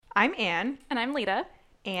I'm Anne, And I'm Lita.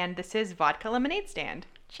 and this is Vodka Lemonade Stand.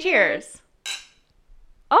 Cheers.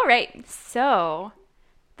 All right, so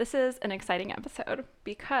this is an exciting episode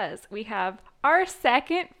because we have our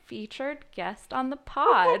second featured guest on the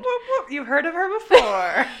pod. Whoop, whoop, whoop. You've heard of her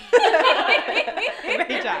before.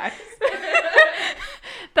 Many times.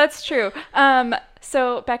 That's true.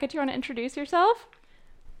 So Becca, do you want to introduce yourself?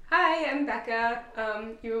 Hi, I'm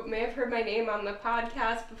Becca. You may have heard my name on the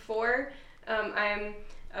podcast before. I'm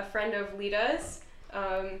a friend of Lita's.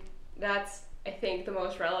 That's, I think, the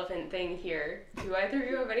most relevant thing here. Do either of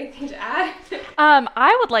you have anything to add?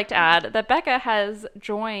 I would like to add that Becca has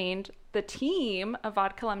joined the team of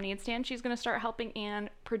Vodka Lemonade Stand. She's going to start helping Anne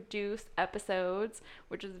produce episodes,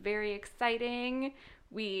 which is very exciting.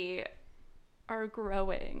 We are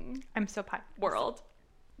growing. I'm so pumped. World.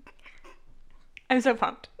 I'm so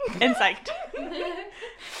pumped and psyched.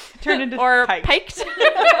 Turned into Or piked. piked.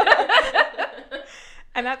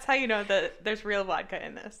 And that's how you know that there's real vodka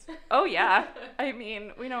in this. Oh, yeah. I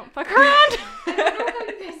mean, we don't fuck around. I don't know how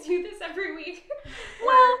you guys do this every week.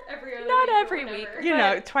 Well, Or every other not week or every week. whatever. You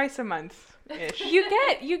know, twice a month-ish.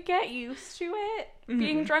 You get used to it.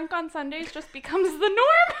 Being Mhm. drunk on Sundays just becomes the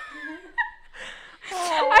norm.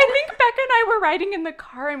 I think Becca and I were riding in the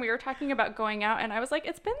car and we were talking about going out, and I was like,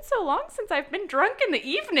 it's been so long since I've been drunk in the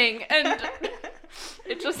evening, and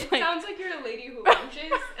it just It like sounds like you're a lady who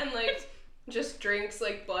lunches and, like, just drinks,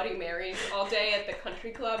 like, Bloody Marys all day at the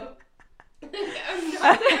country club. I'm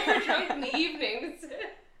not ever drunk in the evenings.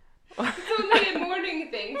 It's only a morning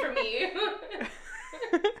thing for me.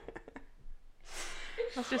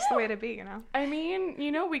 That's just the way to be, you know? I mean,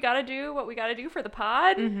 we gotta do what we gotta do for the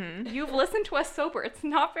pod. Mm-hmm. You've listened to us sober. It's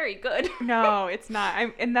not very good. No, it's not.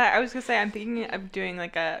 I was gonna say I'm thinking of doing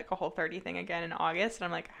like a Whole 30 thing again in August, and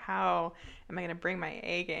I'm like, how am I gonna bring my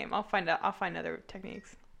A game? I'll find other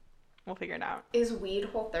techniques. We'll figure it out. Is weed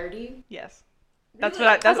Whole30? Yes, that's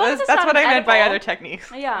Really? what As long as it's that's not what I meant by edible. other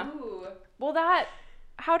techniques. Yeah. Ooh. Well,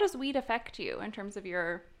 how does weed affect you in terms of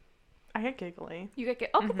your... I get giggly. You get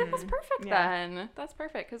okay, Mhm. that's perfect Yeah. then. That's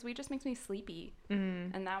perfect because weed just makes me sleepy,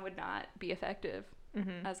 Mm-hmm. and that would not be effective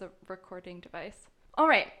Mm-hmm. as a recording device. All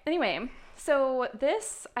right. Anyway, so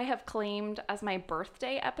this I have claimed as my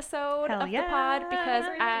birthday episode Hell of yeah. the pod because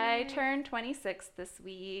I Birthday. turned 26 this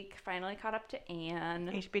week. Finally caught up to Anne.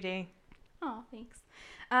 HBD. Oh, thanks.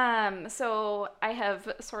 So I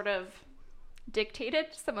have sort of dictated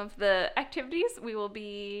some of the activities we will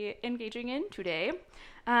be engaging in today.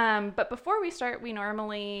 But before we start, we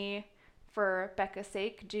normally, for Becca's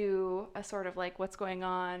sake, do a sort of like what's going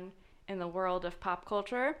on in the world of pop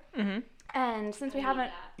culture. Mm-hmm. And since we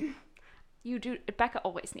haven't, you do, Becca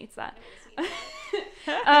always needs that.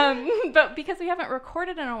 But because we haven't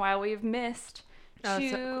recorded in a while, we've missed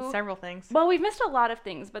Several things. well, we've missed a lot of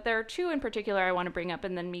things, but there are two in particular I want to bring up,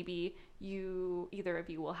 and then maybe either of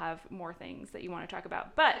you will have more things that you want to talk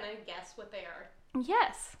about. But Can I guess what they are?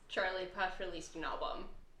 yes, Charlie Puth released an album.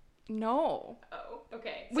 no, Oh,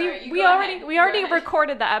 okay. Sorry, we already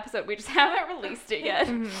recorded the episode. We just haven't released it yet.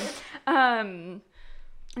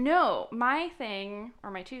 No, my thing, or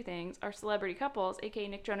my two things, are celebrity couples, aka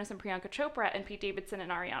Nick Jonas and Priyanka Chopra, and Pete Davidson and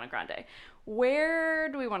Ariana Grande. Where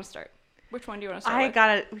do we want to start? Which one do you want to start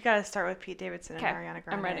with? We gotta start with Pete Davidson and Okay, Ariana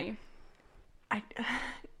Grande. I'm ready.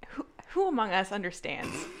 Who among us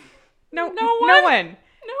understands? No one. No one.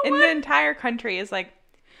 No In one. the entire country is like,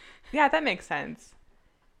 yeah, that makes sense.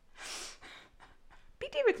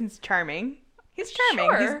 Pete Davidson's charming. He's charming.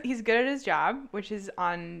 Sure. He's good at his job, which is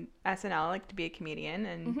on SNL, like to be a comedian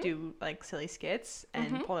and do like silly skits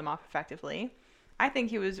and pull them off effectively. I think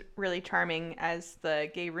he was really charming as the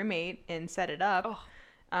gay roommate in Set It Up.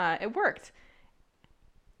 Oh. It worked.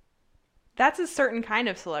 That's a certain kind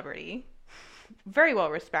of celebrity. Very well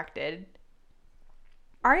respected.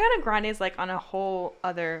 Ariana Grande is like on a whole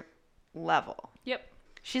other level. Yep.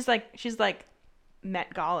 She's like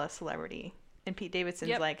Met Gala celebrity, and Pete Davidson's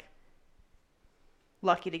Yep. like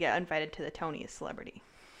lucky to get invited to the Tonys celebrity.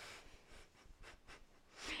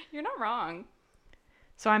 You're not wrong.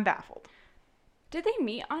 So I'm baffled. Did they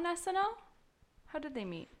meet on SNL? How did they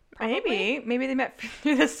meet? Probably. Maybe they met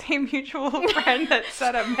through the same mutual friend that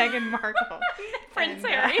set up Meghan Markle. Prince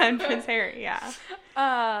and, Harry. and Prince Harry, yeah.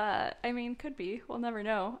 I mean, could be. We'll never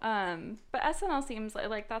know. But SNL seems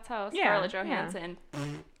like that's how Scarlett Yeah, Johansson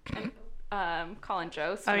and Colin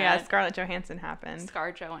Jost Oh yeah, met. Scarlett Johansson happened.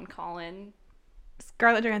 ScarJo and Colin.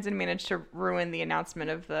 Scarlett Johansson managed to ruin the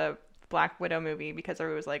announcement of the Black Widow movie because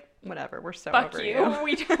everyone was like, whatever, we're so Fuck over you.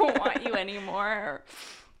 We don't want you anymore.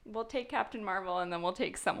 We'll take Captain Marvel and then we'll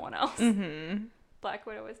take someone else. Black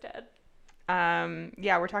Widow is dead.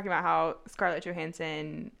 Yeah, we're talking about how Scarlett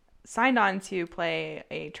Johansson signed on to play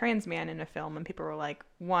a trans man in a film, and people were like,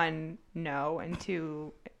 1, no, and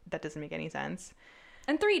 2, that doesn't make any sense.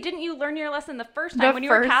 And 3, didn't you learn your lesson the first time when you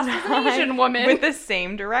were cast as an Asian woman? With the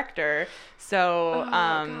same director. So,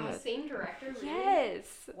 the same director? Really? Yes.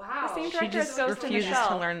 Wow. The same she director just as Ghost in the refuses Shell.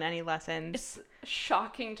 to learn any lessons. It's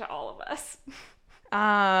shocking to all of us.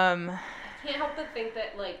 Can't help but think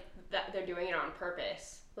that, like, that they're doing it on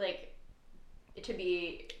purpose. Like, to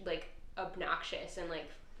be, like, obnoxious and, like,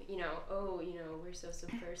 we're so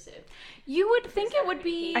subversive. You would think it would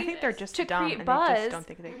be. I think they're just to dumb create and buzz. they just don't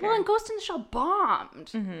think they care. Well, and Ghost in the Shell bombed.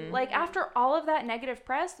 Mm-hmm. Like, after all of that negative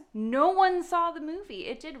press, no one saw the movie.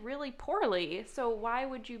 It did really poorly. So why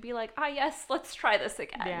would you be like, yes, let's try this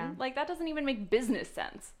again? Yeah. Like, that doesn't even make business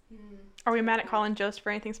sense. Are we mad at Colin Jost for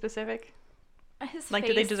anything specific? His Like, face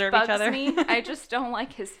do they deserve bugs each other? me. I just don't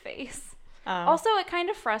like his face. Also, it kind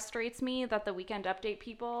of frustrates me that the Weekend Update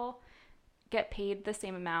people get paid the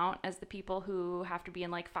same amount as the people who have to be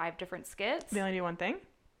in like 5 different skits. They only do one thing?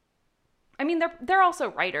 I mean, they're also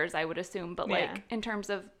writers, I would assume, but like Yeah. in terms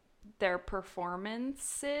of their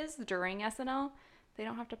performances during SNL, they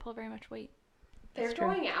don't have to pull very much weight. They're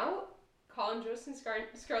going out? Colin Jost and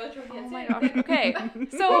Scarlett Johansson? Oh my gosh. Okay.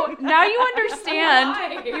 So now you understand.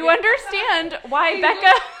 Why? You understand why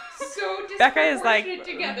Becca. So Becca is like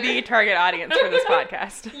together. the target audience for this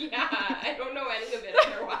podcast. Yeah, I don't know any of it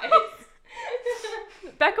otherwise.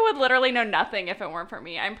 Becca would literally know nothing if it weren't for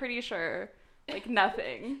me. I'm pretty sure. Like,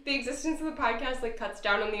 nothing. The existence of the podcast, like, cuts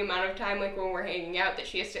down on the amount of time, like, when we're hanging out that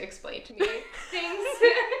she has to explain to me things.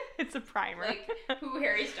 It's a primer. Like, who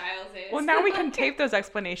Harry Styles is. Well, now we can tape those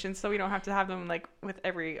explanations so we don't have to have them, like, with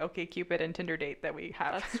every OkCupid and Tinder date that we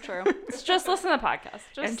have. That's true. Just listen to the podcast.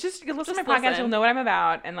 And just listen to just my podcast, listen. you'll know what I'm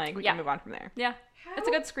about, and, like, we Yeah. can move on from there. Yeah. It's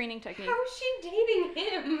a good screening technique. How is she dating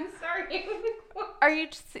him? Sorry. Are you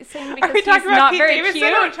just saying because we he's talking about not Pete very Davidson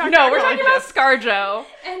cute? or we're talking No, about we're talking about Colin ScarJo.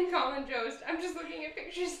 And Colin Jost. I'm just looking at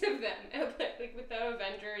pictures of them, like, with the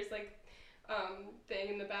Avengers, like, thing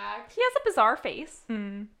in the back. He has a bizarre face.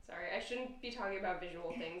 Sorry, I shouldn't be talking about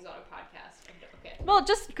visual things on a podcast. Okay. Well,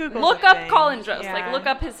 just Google look the up thing. Colin Jost. Yeah. Like, look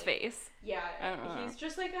up his face. Yeah, I don't know. he's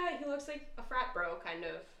just like he looks like a frat bro, kind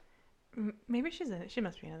of. Maybe she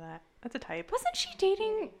must be into that. That's a type. Wasn't she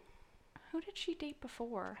dating... Who did she date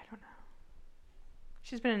before? I don't know.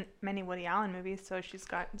 She's been in many Woody Allen movies, so she's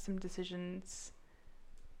got some decisions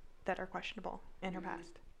that are questionable in her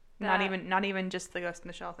past. Not even just the Ghost in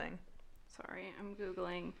the Shell thing. Sorry, I'm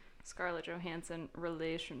Googling Scarlett Johansson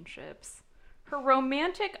relationships. Her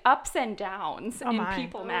romantic ups and downs in my.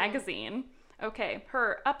 People magazine. Okay,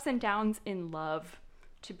 her ups and downs in love,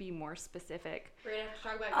 to be more specific. We're gonna have to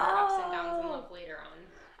talk about her ups and downs in love later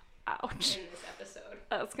on Ouch. in this episode.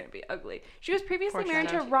 That's going to be ugly. She was previously married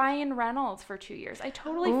to Foreshadow. Ryan Reynolds for 2 years. I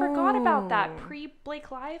totally forgot about that.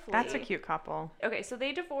 Pre-Blake Lively. That's a cute couple. Okay, so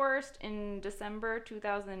they divorced in December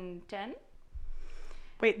 2010.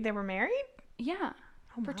 Wait, they were married? Yeah,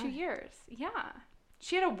 Oh for 2 my. years. Yeah.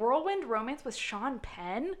 She had a whirlwind romance with Sean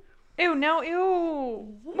Penn. Ew, no,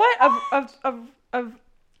 ew. What? Of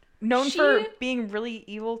known for being really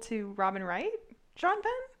evil to Robin Wright? Sean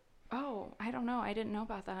Penn? Oh, I don't know. I didn't know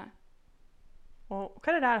about that. Well,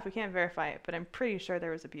 cut it out if we can't verify it, but I'm pretty sure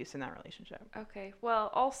there was abuse in that relationship. Okay. Well,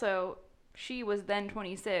 also, she was then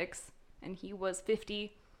 26 and he was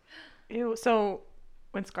 50. Ew, so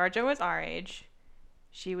when ScarJo was our age,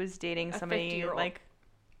 she was dating A somebody 50-year-old. like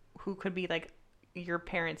who could be like your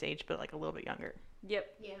parents' age, but like a little bit younger.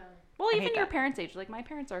 Yep. Yeah. Well, I even hate your that. parents' age. Like, my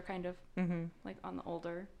parents are kind of Mm-hmm. like on the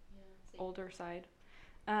older side.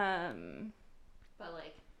 But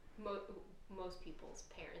like most people's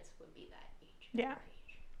parents would be that age. Yeah.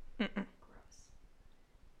 Our age. Mm-mm.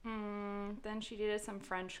 Gross. Then she dated some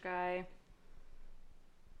French guy.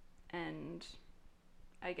 And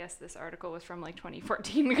I guess this article was from like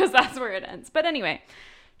 2014 because that's where it ends. But anyway,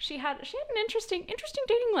 she had an interesting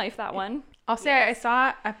dating life, that one. I'll say I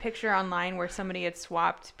saw a picture online where somebody had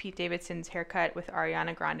swapped Pete Davidson's haircut with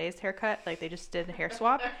Ariana Grande's haircut. Like they just did a hair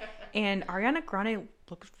swap. And Ariana Grande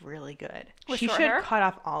looks really good. With She short should hair? cut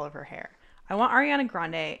off all of her hair. I want Ariana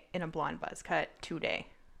Grande in a blonde buzz cut today.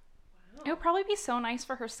 It would probably be so nice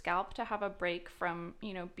for her scalp to have a break from,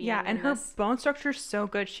 being Yeah, and in her this. bone structure is so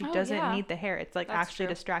good. She Oh, doesn't yeah. need the hair. It's like That's actually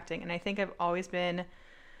true. distracting. And I think I've always been.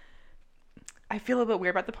 I feel a little bit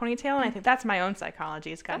weird about the ponytail, and I think that's my own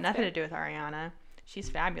psychology. It's got That's nothing fair. to do with Ariana. She's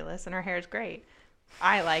fabulous, and her hair is great.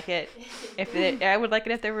 I like it. I would like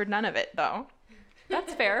it if there were none of it, though.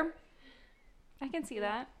 That's fair. I can see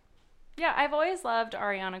that. Yeah, I've always loved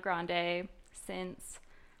Ariana Grande since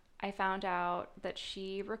I found out that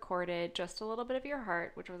she recorded Just a Little Bit of Your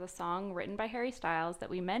Heart, which was a song written by Harry Styles that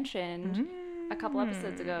we mentioned a couple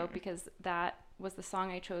episodes ago because that was the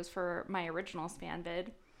song I chose for my original Span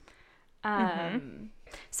vid.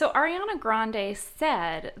 So Ariana Grande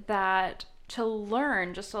said that to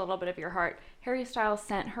learn just a little bit of your heart, Harry Styles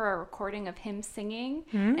sent her a recording of him singing,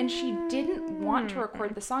 and she didn't want to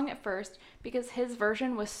record the song at first because his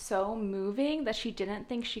version was so moving that she didn't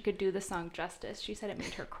think she could do the song justice. She said it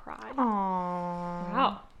made her cry. Aww.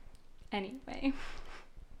 Wow. Anyway,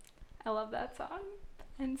 I love that song.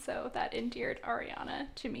 And so that endeared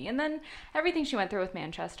Ariana to me. And then everything she went through with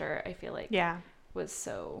Manchester, I feel like was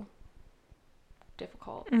so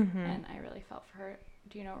difficult. And I really felt for her.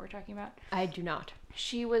 Do you know what we're talking about? I do not.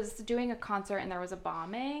 She was doing a concert and there was a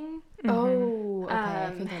bombing. Oh, okay.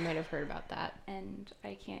 I think I might have heard about that. And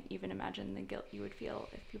I can't even imagine the guilt you would feel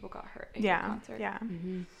if people got hurt at your concert. Yeah.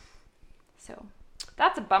 So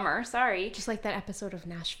that's a bummer. Sorry. Just like that episode of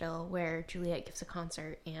Nashville where Juliet gives a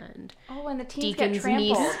concert and and the teens Deacon's get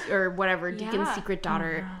trampled. niece or whatever, Deacon's secret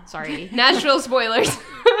daughter. Oh, no. Sorry, Nashville spoilers.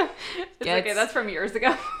 It's okay. That's from years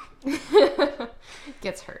ago.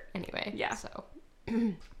 Gets hurt anyway. Yeah. So.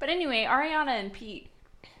 But anyway, Ariana and Pete,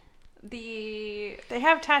 they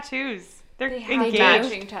have tattoos. They're engaged.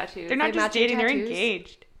 matching tattoos. They're not just dating; they're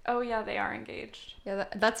engaged. Oh yeah, they are engaged. Yeah,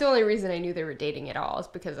 that's the only reason I knew they were dating at all is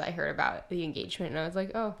because I heard about the engagement and I was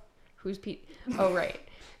like, oh, who's Pete? Oh right.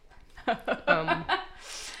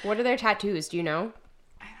 What are their tattoos? Do you know?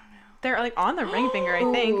 They're like on the ring finger,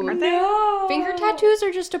 I think, aren't they? No. Finger tattoos are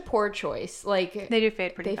just a poor choice. Like they do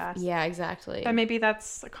fade pretty fast. Yeah, exactly. But maybe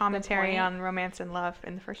that's a commentary on romance and love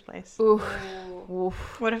in the first place. Oof.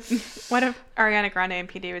 What if Ariana Grande and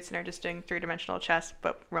Pete Davidson are just doing 3-dimensional chess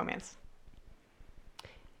but romance?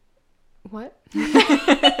 What?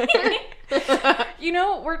 You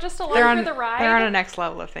know, we're just along for the ride. They're on a next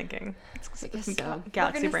level of thinking. It's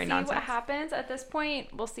galaxy brain nonsense. What happens at this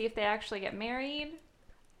point? We'll see if they actually get married.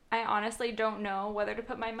 I honestly don't know whether to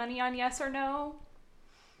put my money on yes or no.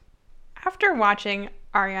 After watching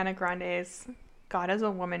Ariana Grande's God is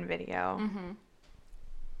a Woman video,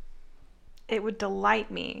 it would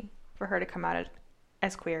delight me for her to come out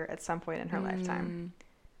as queer at some point in her lifetime.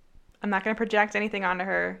 I'm not going to project anything onto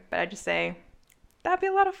her, but I just say that'd be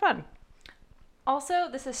a lot of fun. Also,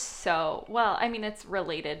 this is it's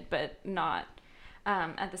related, but not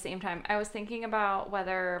at the same time. I was thinking about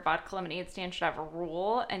whether Vodka Lemonade Stand should have a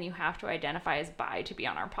rule and you have to identify as bi to be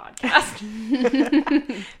on our podcast.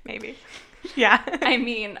 Maybe. Yeah. I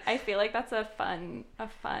mean, I feel like that's a fun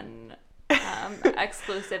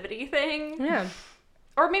exclusivity thing. Yeah.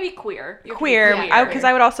 Or maybe queer. Queer. Because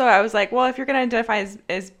I was like, well, if you're going to identify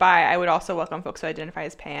as bi, I would also welcome folks who identify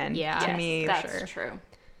as pan. Yeah. To me, that's true.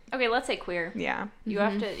 Okay, let's say queer. Yeah. You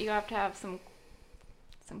have to have some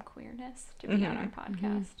queerness to be on our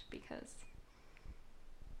podcast because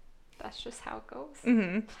that's just how it goes.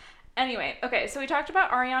 Anyway, okay, so we talked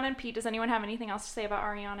about Ariana and Pete. Does anyone have anything else to say about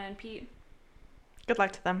Ariana and Pete? Good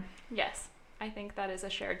luck to them. Yes, I think that is a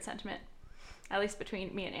shared sentiment, at least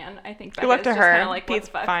between me and Anne. I think good luck to her. Like, Pete's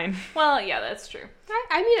fine. Well, yeah, that's true.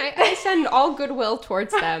 I send all goodwill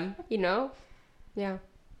towards them, you know? Yeah.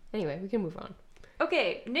 Anyway, we can move on.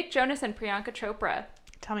 Okay, Nick Jonas and Priyanka Chopra.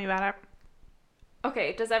 Tell me about it.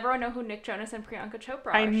 Okay, does everyone know who Nick Jonas and Priyanka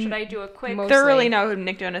Chopra are? Should I do a quick... I thoroughly know who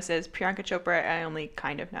Nick Jonas is. Priyanka Chopra, I only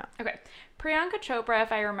kind of know. Okay. Priyanka Chopra,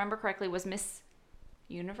 if I remember correctly, was Miss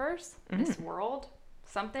Universe? Miss World?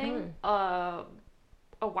 Something? A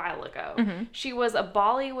while ago. She was a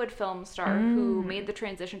Bollywood film star who made the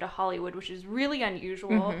transition to Hollywood, which is really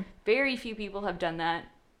unusual. Very few people have done that,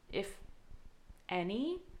 if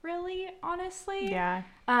any, really, honestly. Yeah.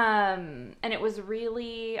 And it was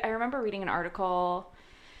really... I remember reading an article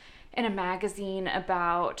in a magazine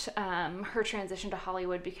about her transition to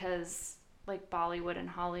Hollywood because, like, Bollywood and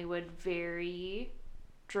Hollywood vary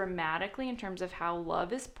dramatically in terms of how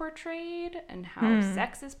love is portrayed and how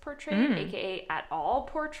sex is portrayed, aka at all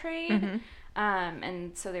portrayed.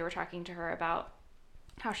 And so they were talking to her about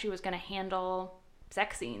how she was going to handle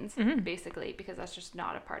sex scenes, basically, because that's just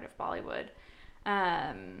not a part of Bollywood.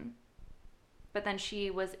 But then she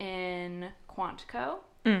was in Quantico.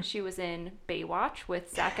 She was in Baywatch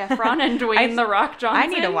with Zac Efron and Dwayne The Rock Johnson. I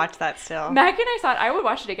need to watch that still. Meg and I saw it. I would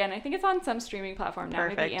watch it again. I think it's on some streaming platform now.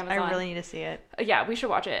 Perfect. Maybe Amazon. I really need to see it. Yeah, we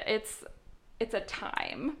should watch it. It's a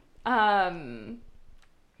time. And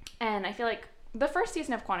I feel like the first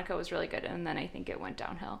season of Quantico was really good, and then I think it went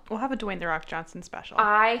downhill. We'll have a Dwayne The Rock Johnson special.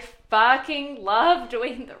 I fucking love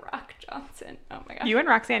Dwayne The Rock Johnson. Oh my gosh. You and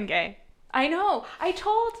Roxanne Gay. I know.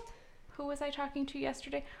 Who was I talking to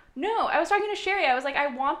yesterday? No, I was talking to Sherry. I was like, I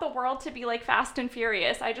want the world to be like Fast and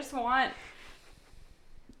Furious. I just want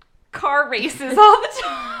car races all the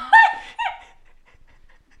time.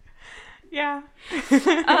 Yeah.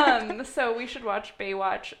 So we should watch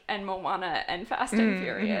Baywatch and Moana and Fast and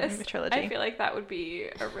Furious. The trilogy. I feel like that would be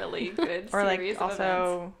a really good Or series like of events.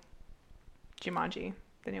 also Jumanji,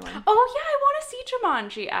 the new one. Oh yeah, I want to see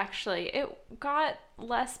Jumanji actually. It got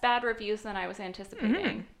less bad reviews than I was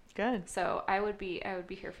anticipating. Good. So I would be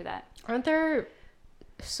here for that. Aren't there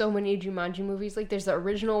so many Jumanji movies? Like there's the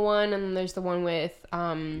original one and then there's the one with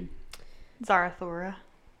Zarathustra.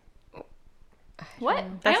 What?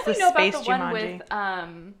 That's I only the know about space the one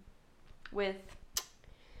Jumanji. with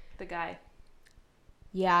the guy.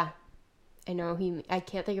 Yeah. I know I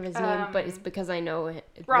can't think of his name, but it's because I know it.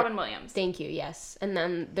 Robin Williams. Thank you, yes. And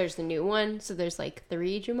then there's the new one, so there's like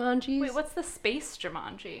 3 Jumanjis. Wait, what's the space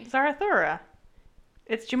Jumanji? Zarathustra.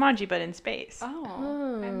 It's Jumanji, but in space.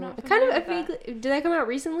 Oh, I'm not kind of familiar a with that. vaguely. Did that come out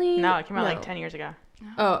recently? No, it came out like No. 10 years ago.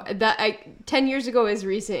 Oh, 10 years ago is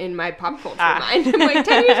recent in my pop culture mind. I'm like,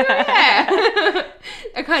 10 years ago, yeah.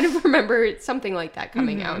 I kind of remember something like that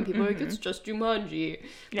coming out, and people are like, it's just Jumanji.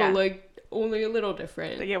 Yeah. But like, only a little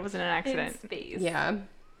different. Like, it wasn't an In accident. space. Yeah.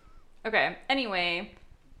 Okay. Anyway,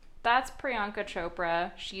 that's Priyanka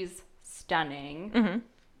Chopra. She's stunning. Mm-hmm.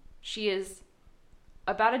 She is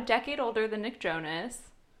about a decade older than Nick Jonas,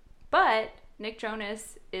 but Nick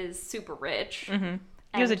Jonas is super rich. Mm-hmm.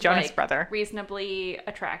 He was a and, Jonas like, brother. Reasonably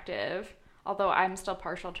attractive. Although I'm still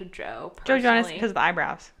partial to Joe. Joe Jonas personally. because of the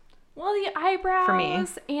eyebrows. Well, the eyebrows. For me.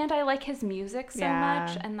 And I like his music so Yeah.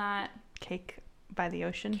 much. And that Cake by the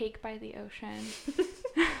Ocean. Cake by the Ocean.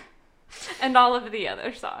 And all of the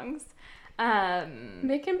other songs.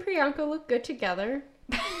 Nick and Priyanka look good together.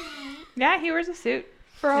 Yeah, he wears a suit.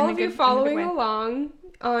 For all In a of you good- in a good following way. along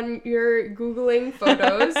on your Googling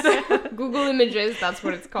photos, Google Images, that's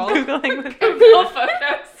what it's called. Googling the Google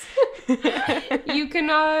photos. You can,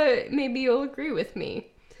 maybe you'll agree with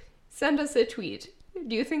me. Send us a tweet.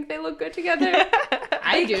 Do you think they look good together?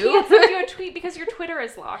 I do. Can't send you a tweet because your Twitter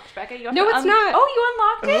is locked, Becca. You have No, to it's not. Oh,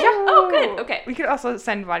 you unlocked it? Oh, good. Okay. We could also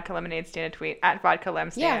send Vodka Lemonade Stand a tweet at Vodka Lem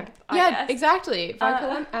Yeah, Stand. I yeah, guess. exactly.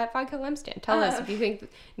 At Vodka Lemstand. Tell us if you think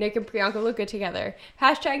Nick and Priyanka look good together.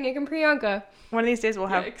 Hashtag Nick and Priyanka. One of these days we'll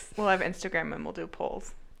have Yikes. Instagram and we'll do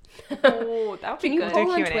polls. Oh, that would Can be you good. poll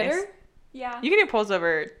on Q&As. Twitter? Yeah. You can do polls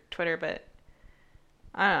over Twitter, but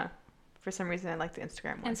I don't know. For some reason, I like the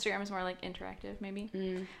Instagram one. Instagram is more like interactive, maybe.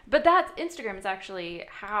 Mm. But Instagram is actually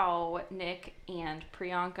how Nick and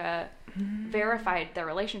Priyanka verified their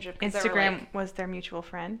relationship. 'cause they were Instagram like, was their mutual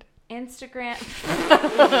friend. Instagram.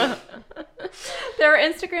 There were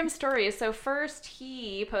Instagram stories. So first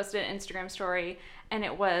he posted an Instagram story, and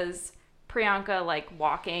it was Priyanka like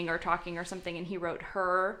walking or talking or something, and he wrote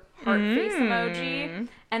her heart face emoji.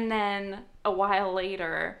 And then a while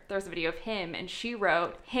later, there's a video of him, and she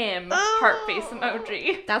wrote him heart face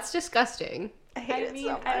emoji. That's disgusting. I hate I it mean,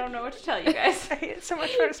 so much. I don't know what to tell you guys. I hate it so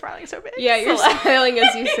much. I'm smiling so big. Yeah, you're Select. smiling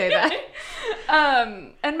as you say that.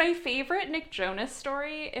 And my favorite Nick Jonas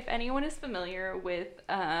story, if anyone is familiar with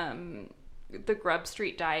the Grub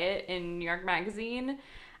Street Diet in New York Magazine,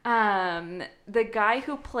 the guy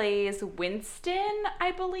who plays Winston,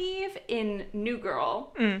 I believe, in New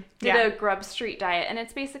Girl, did yeah. a Grub Street Diet. And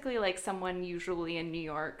it's basically like someone usually in New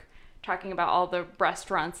York talking about all the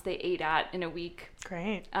restaurants they ate at in a week.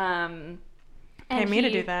 Great. And Pay me to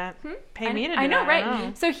he- do that. Pay me to do I know, that. right? I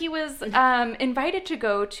know. So he was invited to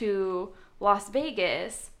go to Las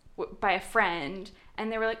Vegas by a friend,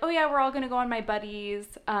 and they were like, "Oh yeah, we're all gonna go on my buddy's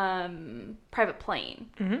private plane."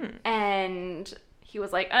 Mm-hmm. And he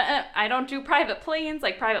was like, "I don't do private planes.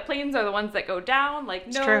 Like private planes are the ones that go down. Like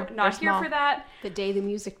no, true. not They're here small. for that." The day the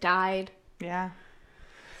music died. Yeah.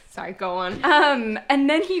 Sorry, go on. And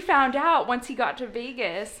then he found out once he got to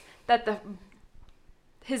Vegas that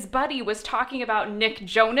his buddy was talking about Nick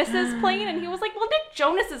Jonas's plane, and he was like, "Well, Nick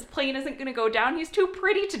Jonas's plane isn't going to go down. He's too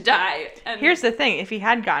pretty to die." And Here's the thing. If he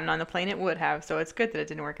had gotten on the plane, it would have. So it's good that it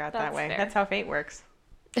didn't work out that That's way. fair. That's how fate works.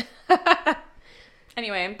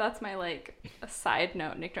 anyway, that's my a side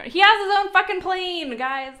note. Nick Jonas, he has his own fucking plane,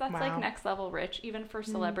 guys. That's like Wow. next level rich, even for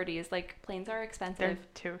celebrities. Like planes are They're expensive.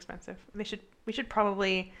 too expensive. We should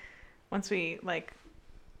probably, once we like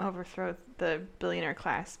overthrow the billionaire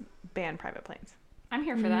class, ban private planes. I'm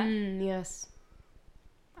here for that. Yes.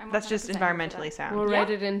 I'm That's just 100% here for environmentally that. sound. We'll Yeah. write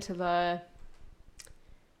it into the...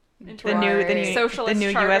 Into The our new socialist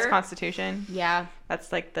U.S. charter. Constitution. Yeah.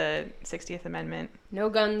 That's like the 60th Amendment. No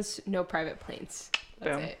guns, no private planes.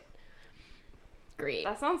 That's Boom. it. Great.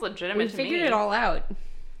 That sounds legitimate We to figured me. it all out.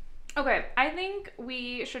 Okay, I think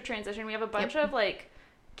we should transition. We have a bunch of like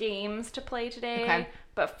games to play today. Okay.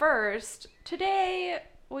 But first, today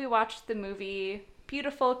we watched the movie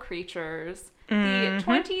Beautiful Creatures, the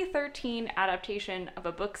 2013 adaptation of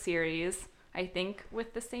a book series I think,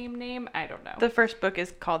 with the same name. I don't know. The first book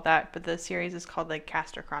is called that, but the series is called like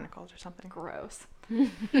Castor Chronicles or something. Gross.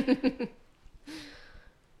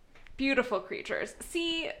 Beautiful creatures.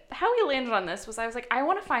 See, how we landed on this was I was like, I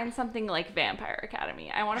want to find something like Vampire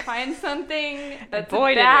Academy. I want to find something that's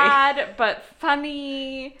bad but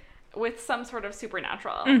funny with some sort of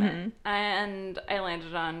supernatural element. And we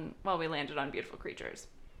landed on Beautiful Creatures.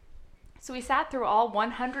 So we sat through all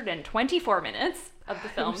 124 minutes of the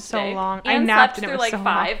film today. So long. And I napped slept and it through was like so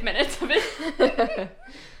 5 long. minutes of it.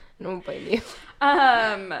 Don't blame you.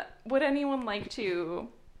 Would anyone like to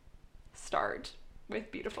start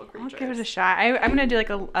with Beautiful Creatures? I'll give it a shot. I'm going to do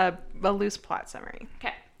like a loose plot summary.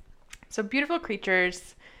 Okay. So Beautiful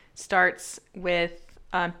Creatures starts with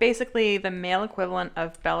basically the male equivalent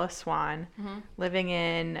of Bella Swan living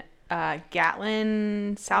in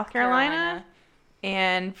Gatlin, South Carolina.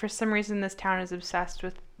 And for some reason, this town is obsessed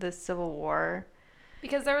with the Civil War.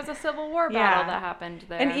 Because there was a Civil War battle that happened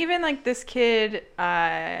there. And even like this kid,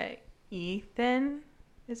 Ethan,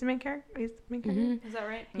 is the main character? Is that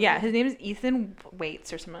right? Yeah, his name is Ethan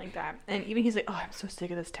Waits or something like that. And even he's like, oh, I'm so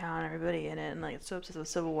sick of this town, everybody in it, and like it's so obsessed with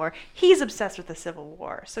the Civil War. He's obsessed with the Civil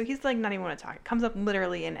War. So he's like not even want to talk. It comes up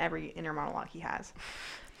literally in every inner monologue he has.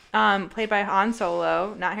 Played by Han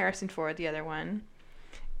Solo, not Harrison Ford, the other one.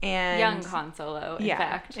 And young Han Solo, in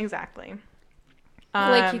fact. Exactly.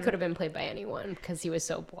 Like he could have been played by anyone because he was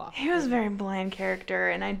so blah. He was a very bland character,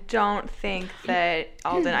 and I don't think that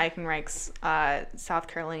Alden Ehrenreich's South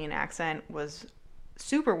Carolinian accent was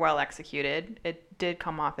super well executed. It did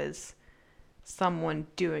come off as someone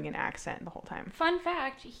doing an accent the whole time. Fun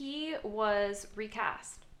fact, he was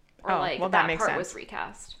recast. Or that makes part sense. Was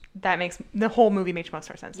recast. That makes the whole movie makes most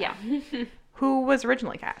more sense. Yeah. Who was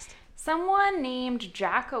originally cast? Someone named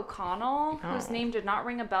Jack O'Connell, whose name did not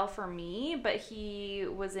ring a bell for me, but he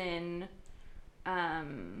was in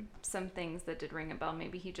some things that did ring a bell.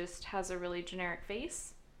 Maybe he just has a really generic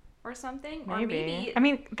face or something. Maybe. Or maybe I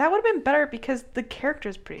mean, that would have been better because the character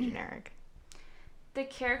is pretty generic. The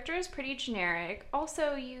character is pretty generic.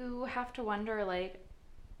 Also, you have to wonder, like,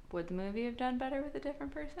 would the movie have done better with a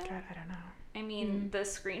different person? God, I don't know. I mean, the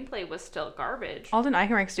screenplay was still garbage. Alden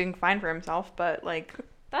Ehrenreich's doing fine for himself, but like...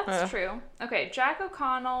 That's true. Okay, Jack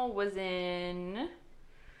O'Connell was in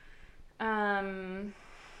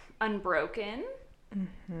Unbroken,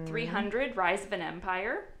 300, Rise of an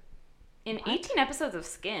Empire, in 18 episodes of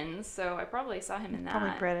Skins, so I probably saw him in that.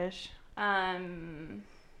 Probably British.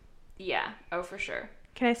 Yeah, oh, for sure.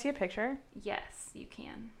 Can I see a picture? Yes, you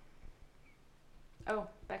can. Oh,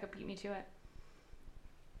 Becca beat me to it.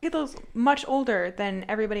 He looks much older than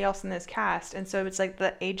everybody else in this cast, and so it's like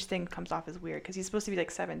the age thing comes off as weird because he's supposed to be like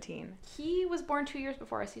 17. He was born 2 years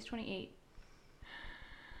before us. He's 28.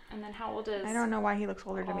 And then how old is... I don't know why he looks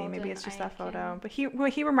older to me. Maybe it's just that Alden photo. But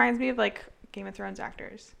he reminds me of like Game of Thrones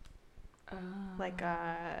actors. Oh. Like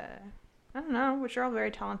I don't know, which are all very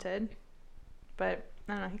talented, but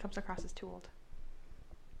I don't know. He comes across as too old.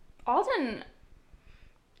 Alden...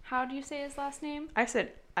 How do you say his last name? I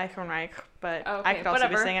said Ehrenreich, but Okay, I could also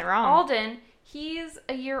be saying it wrong. Alden, he's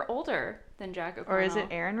a year older than Jack O'Connell. Or is it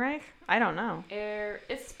Ehrenreich? I don't know.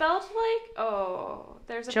 It's spelled like... Oh,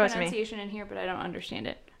 there's a pronunciation in here, but I don't understand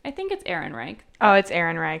it. I think it's Ehrenreich. Oh, it's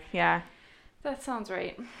Ehrenreich, yeah. That sounds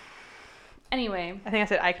right. Anyway. I think I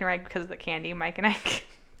said Eichenreich because of the candy, Mike and Ike.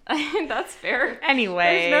 That's fair.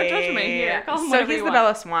 Anyway. There's no judgment here. Call him so whatever he's you the want.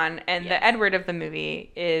 Bella Swan, and the Edward of the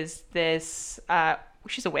movie is this...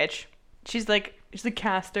 she's a witch. She's the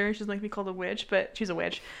caster. She's like to be called a witch, but she's a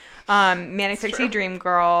witch. Manic Pixie Dream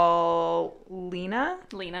Girl Lena.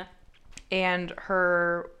 And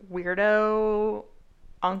her weirdo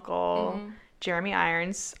uncle, Jeremy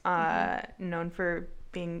Irons, known for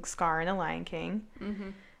being Scar in The Lion King.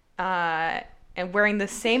 And wearing the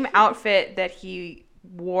same outfit that he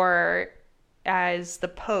wore as the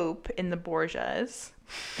Pope in the Borgias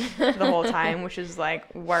the whole time, which is like,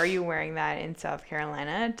 why are you wearing that in South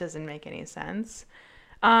Carolina? It doesn't make any sense.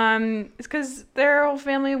 It's because they're a whole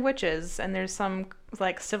family of witches, and there's some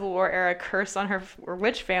like Civil War era curse on her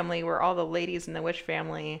witch family where all the ladies in the witch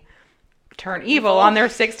family turn evil on their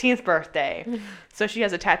 16th birthday. So she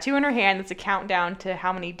has a tattoo in her hand that's a countdown to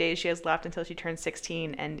how many days she has left until she turns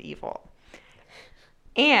 16 and evil.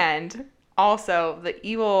 And also the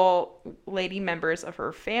evil lady members of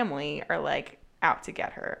her family are like out to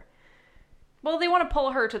get her. Well, they want to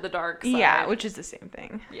pull her to the dark side. Yeah, which is the same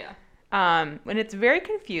thing. Yeah. And it's very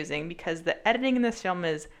confusing because the editing in this film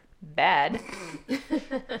is bad.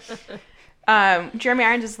 Jeremy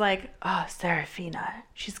Irons is like, oh, Serafina,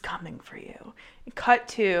 she's coming for you. Cut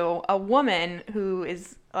to a woman who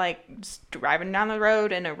is like just driving down the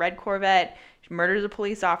road in a red Corvette, murders a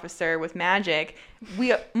police officer with magic.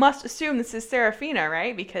 We must assume this is Serafina,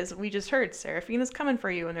 right? Because we just heard Serafina's coming for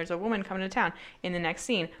you and there's a woman coming to town in the next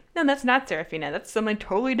scene. No, that's not Serafina. That's something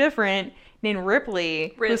totally different named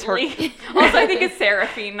Ripley. Ripley. Also, I think it's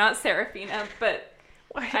Seraphine, not Serafina, but...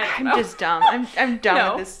 I'm just dumb. I'm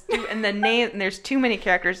done with this. And the name, and there's too many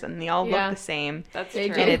characters and they all look the same. That's true.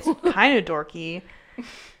 And it's kind of dorky.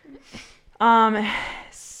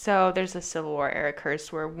 So there's a Civil War era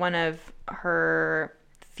curse where one of her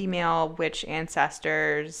female witch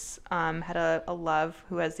ancestors had a love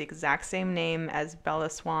who has the exact same name as Bella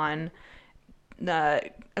Swan,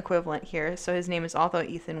 the equivalent here. So his name is also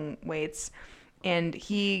Ethan Waits, and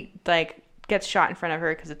he gets shot in front of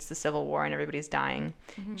her because it's the Civil War and everybody's dying.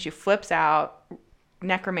 Mm-hmm. She flips out,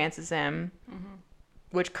 necromances him,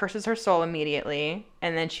 which curses her soul immediately,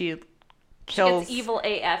 and then she kills. She gets evil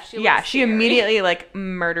AF. She immediately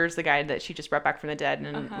murders the guy that she just brought back from the dead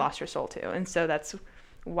and lost her soul to, and so that's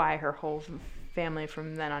why her whole family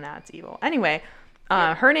from then on out is evil. Anyway,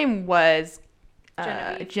 her name was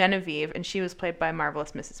Genevieve, and she was played by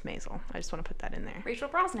Marvelous Mrs. Maisel. I just want to put that in there. Rachel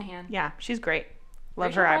Brosnahan. Yeah, she's great.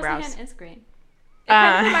 Love Rachel her eyebrows. Brosnahan is great.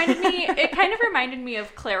 It kind of reminded me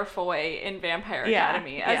of Claire Foy in Vampire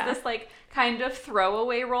Academy as this kind of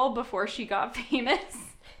throwaway role before she got famous.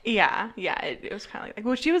 Yeah, it was kind of like,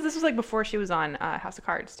 well, this was before she was on House of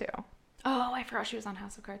Cards too. Oh, I forgot she was on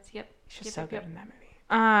House of Cards. Yep. She's so good in that movie.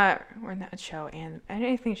 Or in that show, and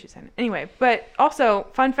I think she's in it. Anyway, but also,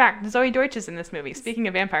 fun fact, Zoe Deutsch is in this movie. Speaking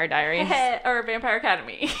of Vampire Diaries. Or Vampire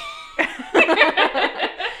Academy.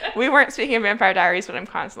 We weren't speaking of Vampire Diaries, but I'm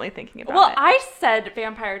constantly thinking about it. Well, I said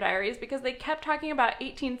Vampire Diaries because they kept talking about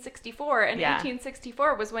 1864, and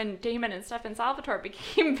 1864 was when Damon and Stefan Salvatore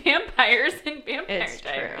became vampires in Vampire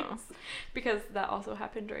Diaries. True. Because that also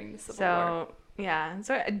happened during the Civil War. Yeah.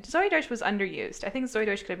 Zoe Deutsch was underused. I think Zoe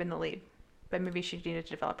Deutsch could have been the lead, but maybe she needed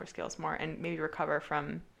to develop her skills more and maybe recover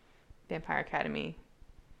from Vampire Academy.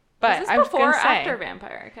 But was this before or after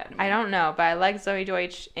Vampire Academy? I don't know, but I like Zoe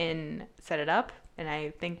Deutsch in Set It Up, and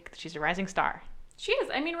I think she's a rising star. She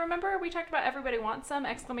is. I mean, remember we talked about Everybody Wants Some! !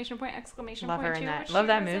 Love her in too, that. Love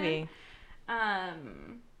that movie. Okay,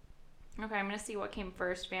 I'm going to see what came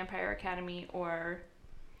first, Vampire Academy or...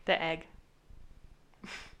 The Egg.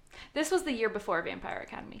 This was the year before Vampire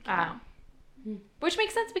Academy came out. Which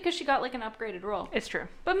makes sense because she got an upgraded role. It's true.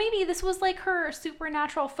 But maybe this was her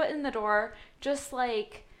supernatural foot in the door, just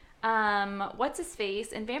what's his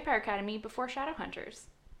face in Vampire Academy before Shadowhunters.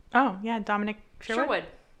 Oh, yeah, Dominic Sherwood.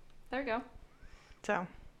 There we go. So.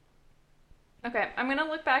 Okay, I'm going to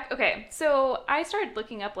look back. Okay, so I started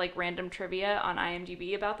looking up random trivia on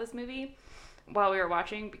IMDb about this movie while we were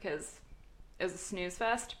watching because it was a snooze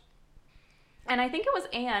fest. And I think it was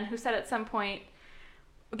Anne who said at some point,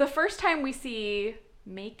 the first time we see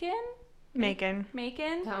Macon? The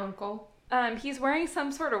uncle. He's wearing some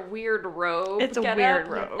sort of weird robe. It's a weird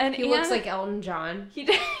robe. And he looks like Elton John.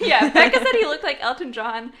 Becca said he looked like Elton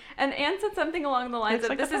John, and Anne said something along the lines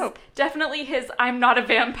of, this is definitely his I'm not a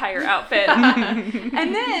vampire outfit.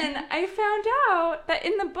 And then I found out that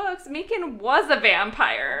in the books, Macon was a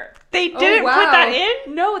vampire. They didn't put that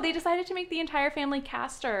in? No, they decided to make the entire family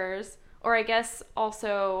casters, or I guess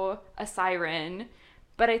also a siren.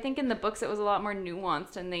 But I think in the books it was a lot more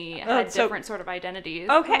nuanced, and they had different sort of identities.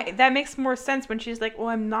 Okay, that makes more sense when she's like, well,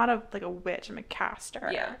 I'm not a witch, I'm a caster.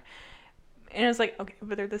 Yeah. And I was like, okay,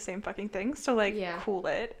 but they're the same fucking thing, so cool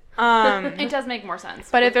it. It does make more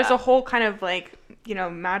sense. But if there's a whole kind of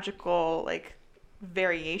magical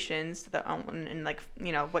variations to the own and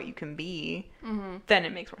what you can be, then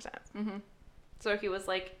it makes more sense. Mm-hmm. So he was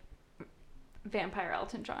vampire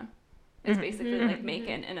Elton John. Is basically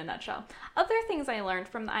Macon in a nutshell. Other things I learned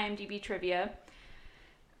from the IMDb trivia.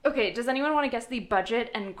 Okay, does anyone want to guess the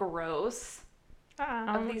budget and gross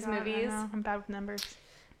of these movies? I know. I'm bad with numbers.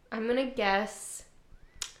 I'm gonna guess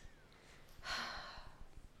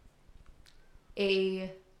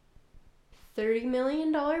a $30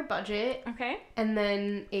 million budget. Okay. And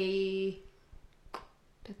then did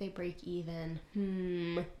they break even?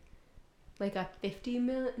 A 50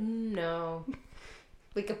 million? No.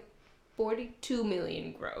 A 42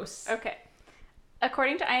 million gross. Okay.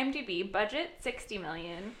 According to IMDb, budget $60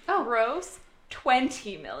 million. Oh. Gross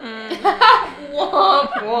 $20 million.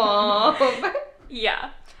 Womp womp.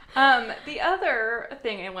 Yeah. The other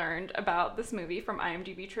thing I learned about this movie from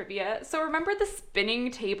IMDb trivia. So remember the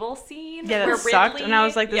spinning table scene? Yeah, that sucked. And I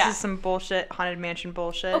was like, this is some bullshit, Haunted Mansion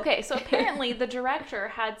bullshit. Okay, so apparently the director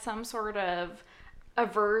had some sort of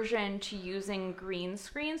aversion to using green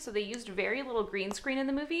screen, so they used very little green screen in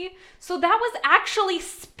the movie. So that was actually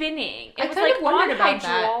spinning. It was wondered about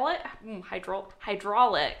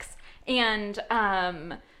hydraulics,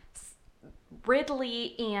 And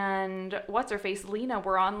Ridley and what's-her-face, Lena,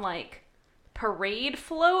 were on, like, parade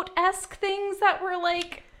float-esque things that were,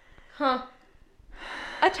 like,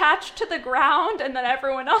 attached to the ground, and then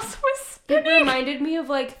everyone else was spinning. It reminded me of,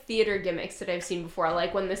 like, theater gimmicks that I've seen before,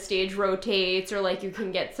 like when the stage rotates, or, like, you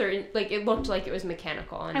can get certain, like, it looked like it was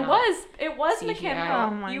mechanical. And It was CGI. mechanical. Oh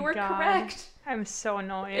my You were God. correct. I'm so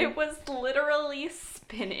annoyed. It was literally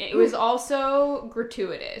spinning. It was also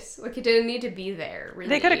gratuitous. Like, it didn't need to be there, really.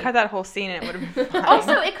 They could have cut that whole scene and it would have been fine.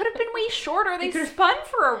 Also, it could have been way shorter. They spun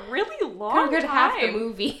for a really long Could time. half the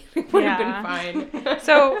movie. It would have Yeah. been fine.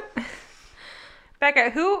 So,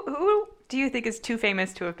 Becca, who do you think is too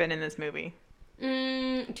famous to have been in this movie?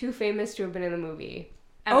 Too famous to have been in the movie.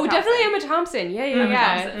 Emma Definitely Thompson. Emma Thompson. Yeah, Emma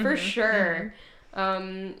Thompson. for sure.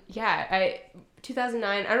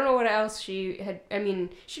 2009. I don't know what else she had. I mean,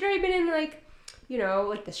 she'd already been in, like, you know,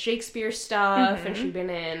 like the Shakespeare stuff, and she'd been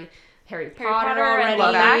in Harry Potter already. and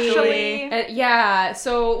Love Actually. Yeah,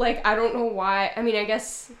 so, like, I don't know why. I mean, I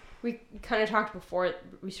guess we kind of talked before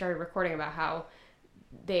we started recording about how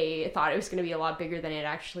they thought it was going to be a lot bigger than it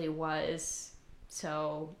actually was.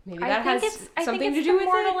 So maybe that has something to do with the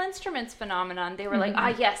Mortal it. Instruments phenomenon. They were like,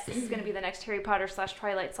 yes, this is going to be the next Harry Potter /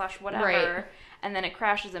 Twilight / whatever. Right. And then it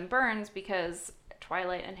crashes and burns because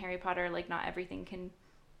Twilight and Harry Potter, like, not everything can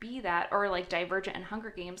be that. Or, like, Divergent and Hunger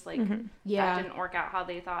Games, like, Yeah. that didn't work out how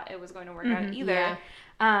they thought it was going to work out either.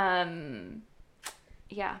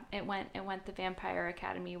 Yeah. It went the Vampire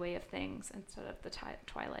Academy way of things instead of the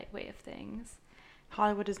Twilight way of things.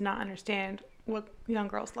 Hollywood does not understand what young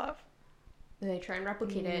girls love. They try and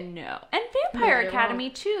replicate it. No. And Vampire No, Academy,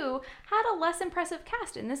 too, had a less impressive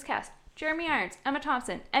cast in this cast. Jeremy Irons, Emma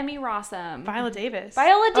Thompson, Emmy Rossum, Viola Davis.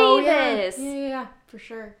 Viola Oh, Davis. yeah, for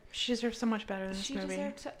sure. She deserves so much better in this She movie.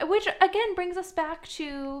 deserved to, which again brings us back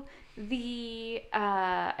to the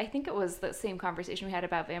I think it was the same conversation we had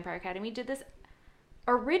about Vampire Academy. Did this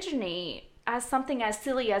originate as something as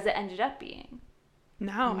silly as it ended up being?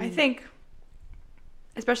 No, I think,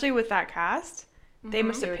 especially with that cast, they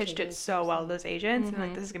must They have were pitched taking it so well, those agents, and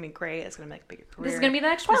like, this is gonna be great. It's gonna make a bigger career. This is gonna be the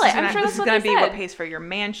next This is Twilight. gonna- I'm sure this that's is what gonna they be said. what pays for your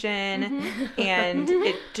mansion, and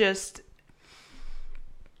it just,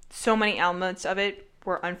 so many elements of it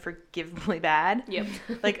were unforgivably bad. Yep.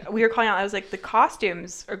 Like, we were calling out, I was like, the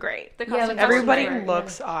costumes are great. The Yeah, costumes the were Everybody great.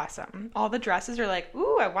 looks awesome. All the dresses are like,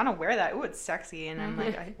 ooh, I want to wear that. Ooh, it's sexy, and I'm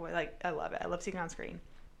like, I love it. I love seeing it on screen.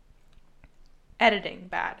 Editing,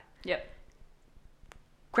 bad. Yep.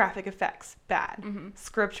 Graphic effects, bad.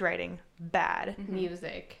 Script writing, bad.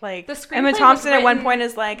 Music. Like, The screenplay Emma was Thompson at one written- point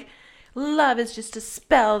is like, love is just a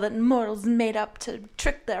spell that mortals made up to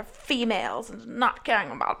trick their females and not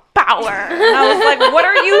caring about power. And I was like, what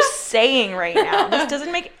are you saying right now? This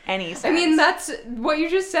doesn't make any sense. I mean, that's what you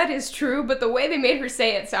just said is true, but the way they made her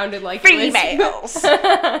say it sounded like it was-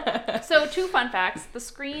 females. So, 2 fun facts. The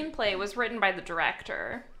screenplay was written by the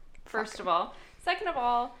director, first of all. Second of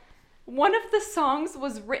all, one of the songs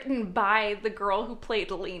was written by the girl who played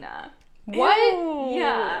Lena. What? Ew.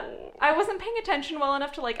 Yeah. I wasn't paying attention well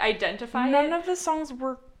enough to, like, identify None it. of the songs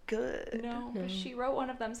were good. No, but she wrote one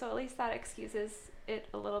of them, so at least that excuses it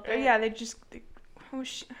a little bit. Yeah,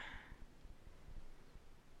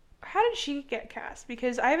 how did she get cast?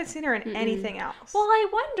 Because I haven't seen her in anything else. Well, I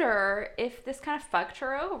wonder if this kind of fucked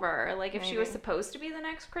her over. Like, if she was Maybe. supposed to be the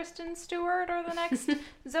next Kristen Stewart or the next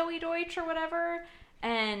Zoe Deutsch or whatever,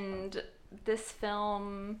 and this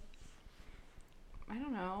film, I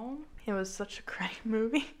don't know. It was such a great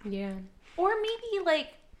movie. Yeah. Or maybe,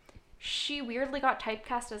 like, she weirdly got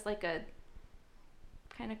typecast as, like, a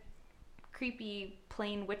kind of creepy,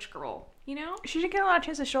 plain witch girl, you know? She didn't get a lot of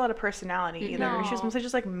chance to show a lot of personality either. No. She was mostly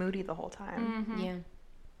just like moody the whole time. Yeah.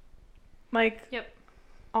 Like Yep.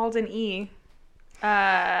 Alden E.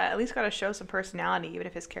 At least got to show some personality, even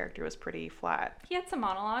if his character was pretty flat. He had some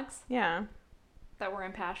monologues Yeah, that were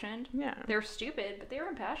impassioned. yeah, They were stupid, but they were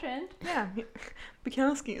impassioned. yeah.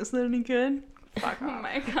 Bukowski, is that any good? Fuck Oh off.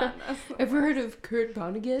 my god. That's Ever heard of Kurt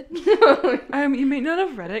Vonnegut? You may not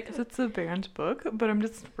have read it because it's a banned book, but I'm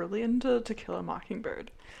just really into To Kill a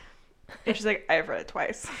Mockingbird. And she's like, I've read it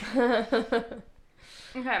twice. Okay,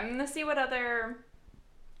 I'm gonna see what other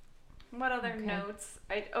notes.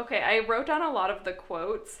 I wrote down a lot of the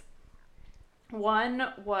quotes.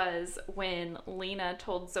 One was when Lena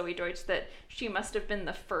told Zoe Deutsch that she must have been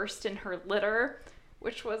the first in her litter,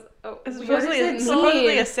 which was It's weird. supposedly, does it it's supposedly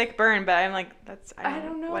mean? a sick burn, but I'm like, I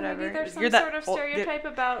don't know. Whatever. Maybe there's some You're that sort of old- stereotype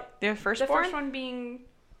about The the firstborn? first one being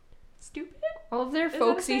stupid. All of their that a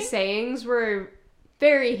folksy thing? sayings were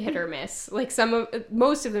very hit or miss. Like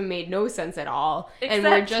most of them made no sense at all, and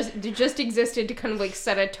were Except- just existed to kind of like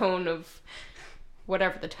set a tone of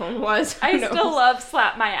whatever the tone was. I still love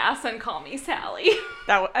Slap My Ass and Call Me Sally.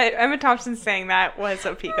 Emma Thompson saying that was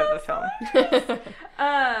a peak of the film.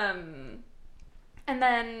 And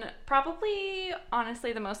then probably,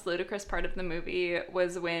 honestly, the most ludicrous part of the movie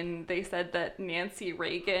was when they said that Nancy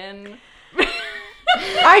Reagan...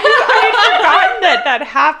 I had forgotten that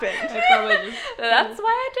happened. I probably just... That's why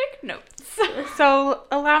I take notes. So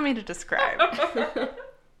allow me to describe.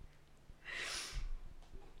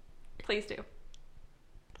 Please do.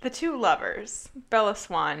 The two lovers, Bella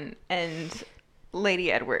Swan and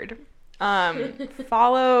Lady Edward,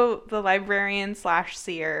 follow the librarian /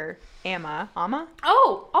 seer Amma.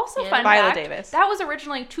 Oh, also fun Viola fact, Davis. that was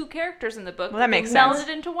originally 2 characters in the book. Well, that makes they sense. melded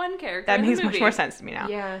into 1 character. That in makes the movie. much more sense to me now.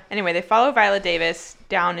 Yeah. Anyway, they follow Viola Davis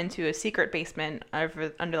down into a secret basement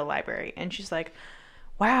under the library, and she's like,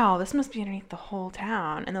 wow, this must be underneath the whole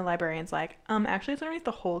town. And the librarian's like, actually it's underneath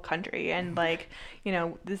the whole country, and like,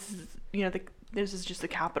 this is, this is just the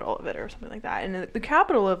capital of it or something like that. And the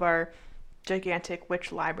capital of our gigantic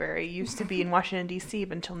witch library used to be in Washington, D.C.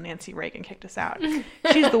 until Nancy Reagan kicked us out.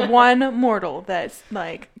 She's the one mortal that,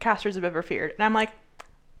 like, casters have ever feared. And I'm like,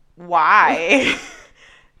 why?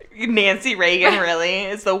 Nancy Reagan really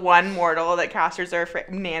is the one mortal that casters are afraid.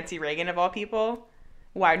 Nancy Reagan of all people?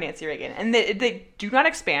 Why Nancy Reagan? And they do not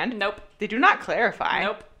expand. Nope. They do not clarify.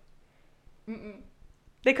 Nope. Mm-mm.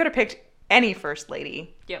 They could have picked any first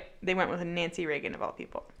lady. Yep. They went with Nancy Reagan of all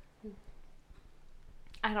people.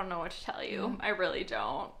 I don't know what to tell you. I really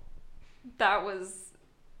don't. It was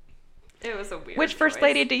a weird Which first choice.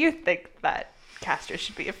 lady do you think that casters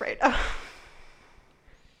should be afraid of?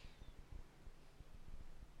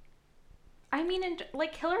 I mean,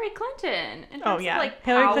 like Hillary Clinton. In terms Oh, yeah. Of, like,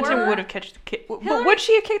 Hillary power. Clinton would have catched... But would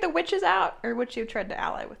she have kicked the witches out? Or would she have tried to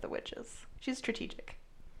ally with the witches? She's strategic.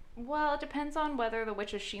 Well, it depends on whether the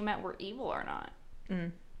witches she met were evil or not.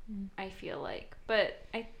 Mm. I feel like. But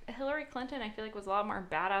Hillary Clinton, I feel like, was a lot more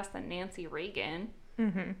badass than Nancy Reagan.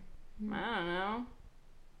 Mm-hmm. I don't know.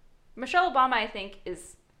 Michelle Obama, I think,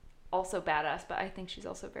 is also badass, but I think she's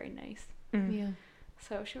also very nice. Mm. Yeah.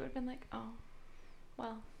 So she would have been like, oh,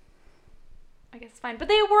 well, I guess it's fine. But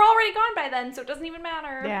they were already gone by then, so it doesn't even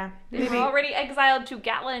matter. Yeah. They were already exiled to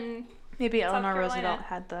Gatlin. Maybe South Eleanor Carolina. Roosevelt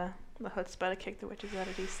had the chutzpah to kick the witches out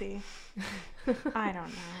of D.C. I don't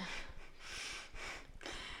know.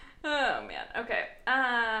 Oh, man. Okay.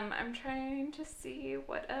 I'm trying to see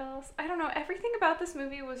what else. I don't know. Everything about this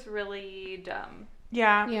movie was really dumb.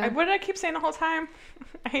 Yeah. Yeah. What did I keep saying the whole time?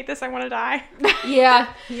 I hate this. I want to die.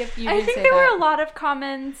 Yeah. Yep, you I did think say there that. were a lot of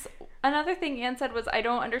comments. Another thing Anne said was, I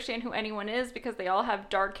don't understand who anyone is because they all have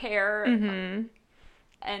dark hair. Mm-hmm.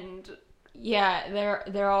 And Yeah,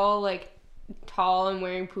 they're all like tall and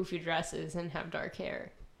wearing poofy dresses and have dark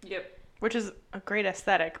hair. yep. Which is a great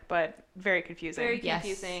aesthetic, but very confusing. Very Yes.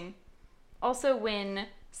 confusing. Also, when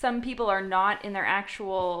some people are not in their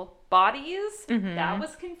actual bodies, Mhm. that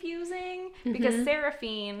was confusing because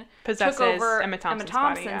Seraphine Possesses took over Emma Thompson's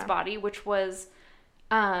body, body, which was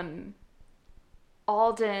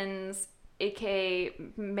Alden's, aka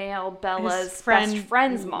Male Bella's His best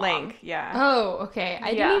friend's mom. Link, yeah. Oh, okay.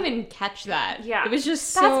 I Yeah. didn't even catch that. Yeah. It was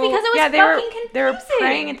just That's so... because it was Yeah, fucking confusing. they were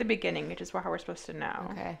praying at the beginning, which is how we're supposed to know.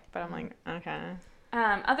 Okay. But I'm like, okay.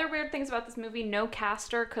 Other weird things about this movie: no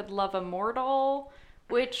caster could love a mortal,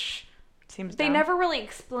 which Seems they dumb. never really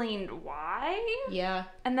explained why. Yeah.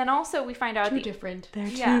 And then also we find out Too different. They're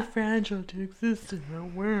Yeah. too fragile to exist in the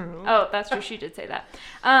world. Oh, that's true. She did say that.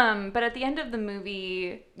 But at the end of the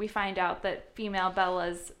movie, we find out that female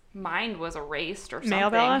Bella's mind was erased or Male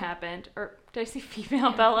something Bella? happened. Or did I say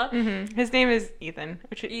female Bella? Mm-hmm. His name is Ethan,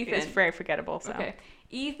 which is Ethan. very forgettable. So. Okay.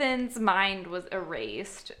 Ethan's mind was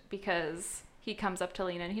erased because he comes up to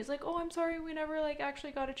Lena and he's like, "Oh, I'm sorry, we never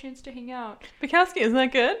actually got a chance to hang out." Bukowski, isn't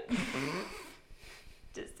that good?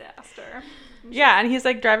 Disaster. Yeah, and he's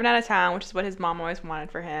driving out of town, which is what his mom always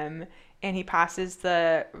wanted for him. And he passes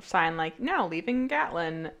the sign now leaving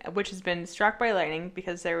Gatlin, which has been struck by lightning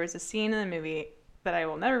because there was a scene in the movie that I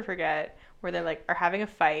will never forget where they are having a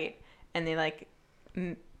fight and they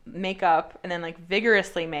make up and then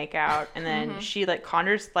vigorously make out, and then she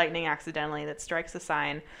conjures lightning accidentally that strikes the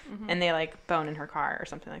sign, and they bone in her car or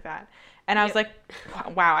something like that. And I was like,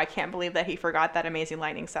 wow, I can't believe that he forgot that amazing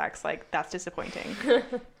lightning sex. That's disappointing.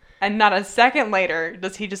 And not a second later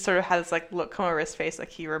does he just sort of have this look come over his face,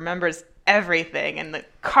 he remembers everything, and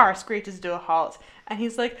car screeches to a halt, and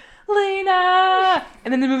he's like, Lena!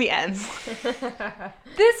 And then the movie ends. This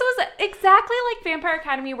was exactly like Vampire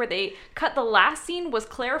Academy, where they cut the last scene was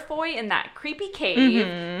Claire Foy in that creepy cave.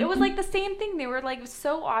 It was like the same thing. They were like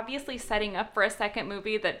so obviously setting up for a second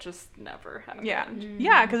movie that just never happened. Yeah.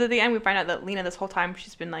 Yeah, because at the end we find out that Lena, this whole time,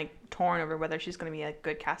 she's been like torn over whether she's going to be a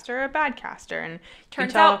good caster or a bad caster. And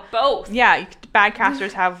turns out both. Yeah, bad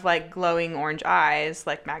casters have like glowing orange eyes,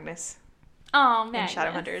 like Magnus Oh, in man.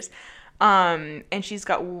 Shadowhunters. And she's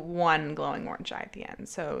got one glowing orange eye at the end.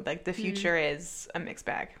 So like the future is a mixed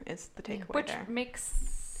bag is the takeaway Which there. makes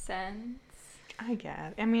sense. I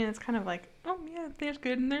guess. I mean, it's kind of like, oh yeah, there's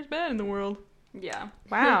good and there's bad in the world. Yeah.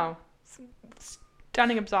 Wow.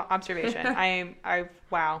 Stunning observation.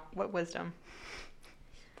 Wow, what wisdom.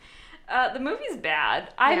 The movie's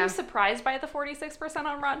bad. I'm surprised by the 46%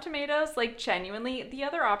 on Rotten Tomatoes. Like, genuinely, the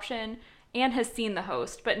other option, Anne has seen The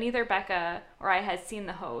Host, but neither Becca or I had seen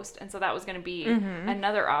The Host, and so that was going to be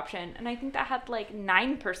another option. And I think that had like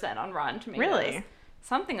 9% on Rotten Tomatoes. Really?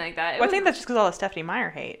 Something like that. Well, I think that's just because all the Stephanie Meyer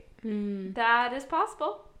hate. That is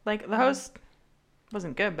possible. Like, The Host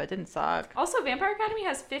wasn't good, but it didn't suck. Also, Vampire Academy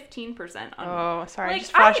has 15% on. Oh, sorry, Like,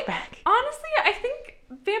 just flashback. Honestly, I think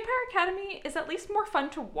Vampire Academy is at least more fun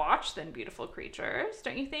to watch than Beautiful Creatures,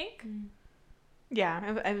 don't you think?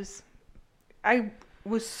 Yeah, I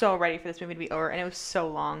was so ready for this movie to be over, and it was so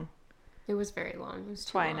long. It was very long. It was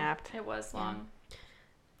That's too why I long. napped. It was long.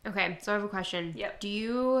 Okay, so I have a question. Yep.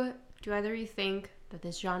 Do either of you think that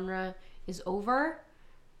this genre is over?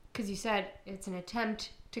 Because you said it's an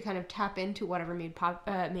attempt to kind of tap into whatever made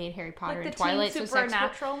Harry Potter Like and the Twilight Teen so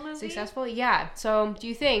Supernatural movie? successful. Yeah. So do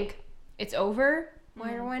you think it's over?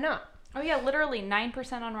 Why or why not? Oh yeah, literally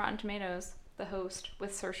 9% on Rotten Tomatoes. The Host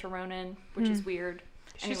with Saoirse Ronan, which is weird.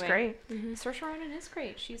 She's Anyway, great. Saoirse Ronan is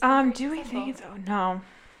great. She's Do we think it's... Oh, no.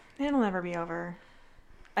 It'll never be over.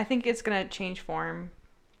 I think it's going to change form.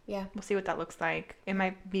 Yeah. We'll see what that looks like. It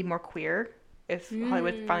might be more queer if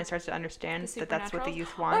Hollywood finally starts to understand The that that's what the Supernaturals?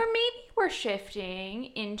 youth want. Or maybe we're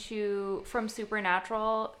shifting from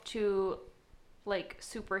supernatural to like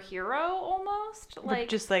superhero almost, But like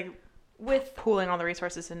just like with pooling all the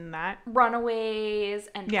resources in that. Runaways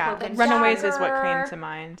and Yeah, Cloak and Runaways is what came Dagger. to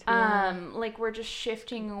mind. Like we're just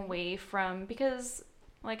shifting away from, because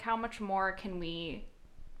like how much more can we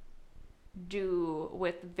do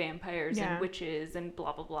with vampires Yeah. and witches and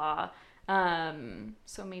blah blah blah.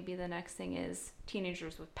 So maybe the next thing is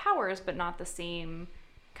teenagers with powers, but not the same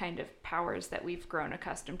kind of powers that we've grown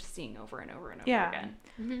accustomed to seeing over and over and over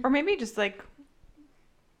again. Or maybe just like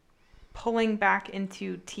pulling back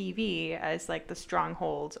into TV as like the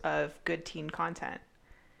stronghold of good teen content.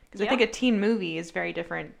 Because I think a teen movie is very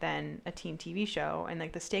different than a teen TV show, and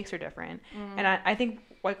like the stakes are different. And I think,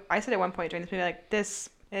 like I said at one point during this movie, like this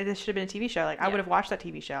should have been a TV show. Like I would have watched that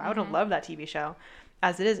TV show. I would have loved that TV show.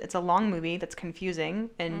 As it is, it's a long movie that's confusing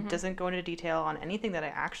and doesn't go into detail on anything that I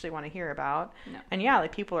actually want to hear about. No. And yeah,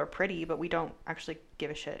 like people are pretty, but we don't actually give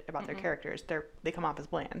a shit about their characters. They come off as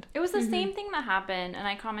bland. It was the same thing that happened, and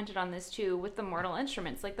I commented on this too, with the Mortal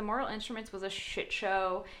Instruments. Like, the Mortal Instruments was a shit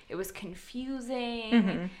show. It was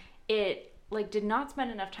confusing. It, like, did not spend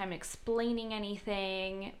enough time explaining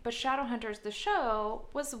anything. But Shadowhunters, the show,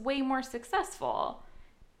 was way more successful.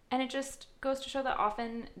 And it just goes to show that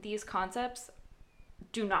often these concepts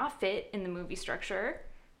do not fit in the movie structure,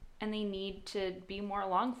 and they need to be more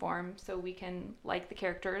long form so we can like the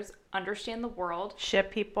characters, understand the world.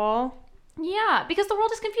 Ship people. Yeah, because the world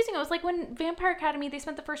is confusing. It was like when Vampire Academy, they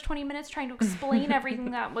spent the first 20 minutes trying to explain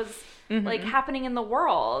everything that was like happening in the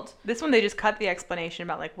world. This one, they just cut the explanation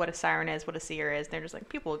about like what a siren is, what a seer is. And they're just like,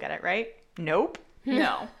 people will get it, right? Nope.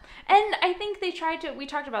 No. And I think they tried to, we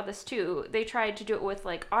talked about this too, they tried to do it with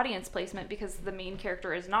like audience placement, because the main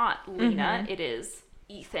character is not Lena, it is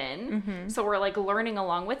Ethan. So we're like learning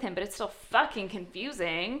along with him, but it's still fucking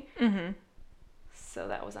confusing. So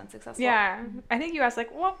that was unsuccessful. Yeah. I think you asked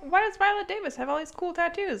like, well, why does Violet Davis have all these cool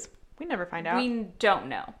tattoos? We never find out. We don't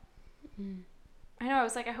know. I know, I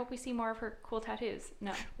was like, I hope we see more of her cool tattoos.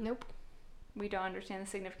 No. Nope. We don't understand the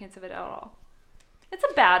significance of it at all. It's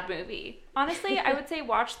a bad movie. Honestly, I would say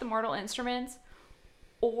watch The Mortal Instruments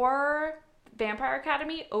or Vampire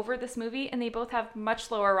Academy over this movie, and they both have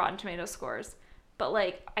much lower Rotten Tomatoes scores, but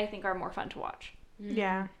like I think are more fun to watch.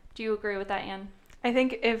 Yeah. Do you agree with that, Anne? I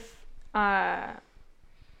think if Alden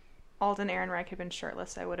Ehrenreich had been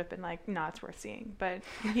shirtless, I would have been like, no, it's worth seeing. But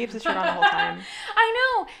he keeps his shirt on the whole time.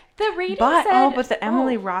 I know. The rating But said... but the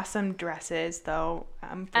Emily Rossum dresses, though,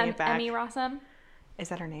 I'm taking it back. Emmy Rossum? Is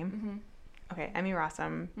that her name? Okay, Emmy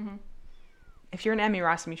Rossum. If you're an Emmy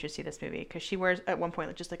Rossum, you should see this movie, because she wears at one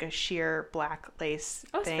point just like a sheer black lace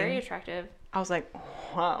Oh, it's thing. very attractive. I was like,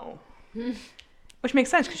 whoa. Which makes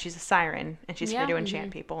sense because she's a siren and she's here to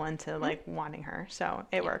enchant people into like wanting her. So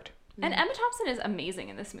it worked. And Emma Thompson is amazing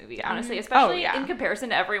in this movie, honestly, especially in comparison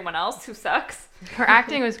to everyone else who sucks. Her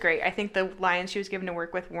acting was great. I think the lines she was given to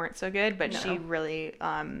work with weren't so good, but she really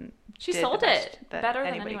she did sold the it best that better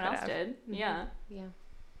than anybody anyone could else have. did. Yeah. Yeah.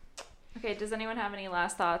 Okay, does anyone have any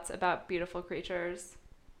last thoughts about Beautiful Creatures,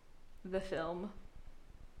 the film?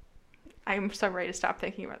 I'm so ready to stop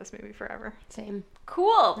thinking about this movie forever. Same.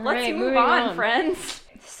 Cool. Let's right, move moving on, on. friends.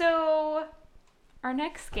 So, our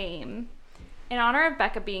next game, in honor of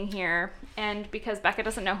Becca being here, and because Becca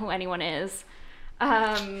doesn't know who anyone is,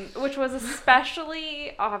 which was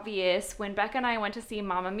especially obvious when Becca and I went to see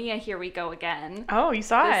Mamma Mia, Here We Go Again. Oh, you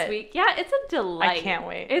saw This it. week. Yeah, it's a delight. I can't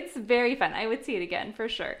wait. It's very fun. I would see it again for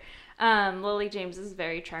sure. Lily James is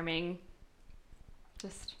very charming,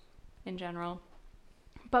 just in general.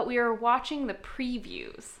 But we were watching the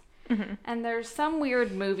previews, and there's some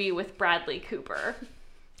weird movie with Bradley Cooper.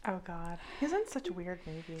 Oh God, he's in such weird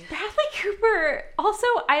movies. Bradley Cooper. Also,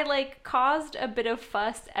 I caused a bit of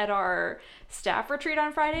fuss at our staff retreat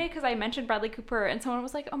on Friday because I mentioned Bradley Cooper, and someone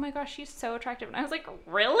was like, "Oh my gosh, she's so attractive," and I was like,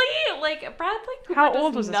 "Really? Like Bradley Cooper How does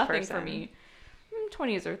old was this nothing for person? me."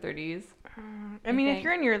 20s or 30s. I mean, think. if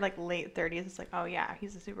you're in your late 30s, it's like, oh yeah,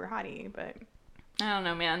 he's a super hottie, but I don't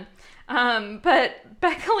know, man. But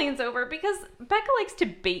Becca leans over because Becca likes to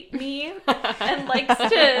bait me and likes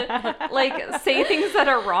to say things that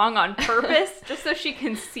are wrong on purpose just so she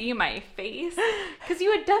can see my face. Because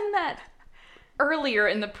you had done that earlier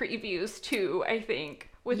in the previews too, I think,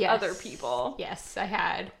 with other people. Yes, I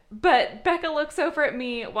had. But Becca looks over at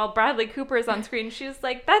me while Bradley Cooper is on screen. She's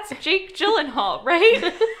like, "That's Jake Gyllenhaal,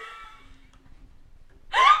 right?"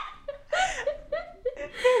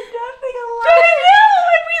 nothing I know,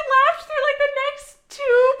 and we laughed through the next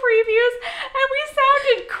two previews, and we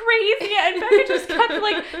sounded crazy, and Becca just kept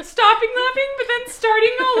stopping laughing, but then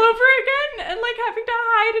starting all over again, and having to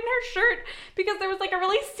hide in her shirt because there was a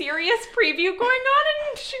really serious preview going on,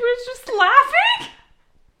 and she was just laughing.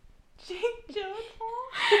 Jake Gyllenhaal.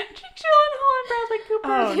 Jake Gyllenhaal and Bradley Cooper.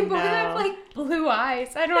 Oh, They both no. have blue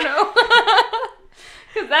eyes. I don't know.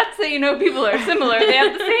 Because that's how you know people are similar. They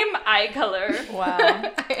have the same eye color. Wow.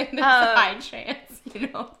 There's a high chance,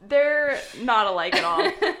 They're not alike at all.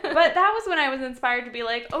 But that was when I was inspired to be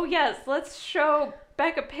like, oh yes, let's show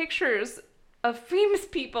Becca pictures of famous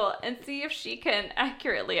people and see if she can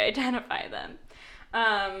accurately identify them.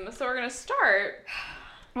 So we're going to start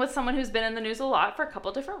with someone who's been in the news a lot for a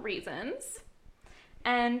couple different reasons.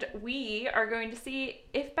 And we are going to see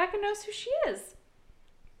if Becca knows who she is.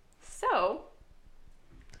 So...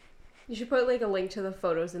 You should put a link to the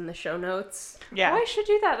photos in the show notes. Yeah. Oh, I should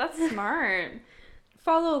do that. That's smart.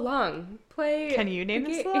 Follow along. Play. Can you name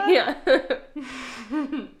this? Yeah.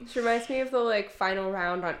 This reminds me of the final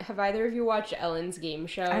round on. Have either of you watched Ellen's game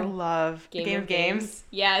show? I love Game of Games.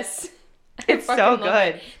 Yes. It's I so fucking love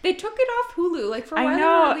good. it. They took it off Hulu. For a while I they were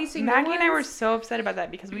know. releasing new Maggie and I were ones. so upset about that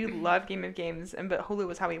because we love Game of Games, but Hulu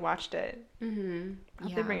was how we watched it. Mm-hmm. I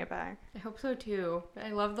hope they bring it back. I hope so too. I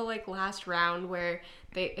love the last round where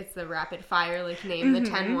it's the rapid fire name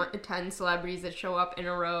the 10 celebrities that show up in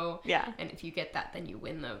a row. Yeah. And if you get that, then you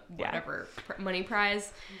win the whatever money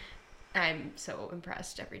prize. I'm so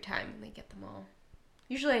impressed every time they get them all.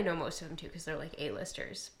 Usually I know most of them too because they're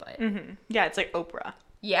A-listers, but Yeah, it's like Oprah.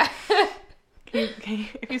 yeah.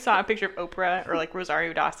 If you saw a picture of Oprah or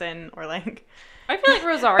Rosario Dawson or I feel like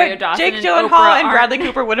Rosario But Dawson Jake and Gyllenhaal Oprah and aren't- Bradley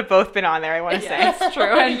Cooper would have both been on there, I want to say. That's true.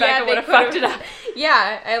 And Becca they would have could've- fucked it up.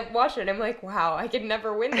 Yeah, I watched it. I'm like, wow, I could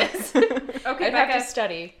never win this. Okay, I'd have Becca, to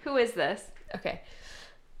study. who is this? Okay.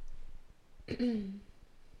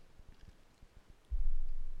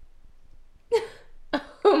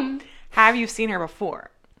 Have you seen her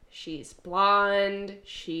before? She's blonde.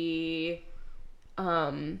 She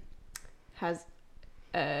has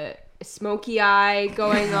a smoky eye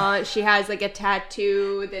going on. She has a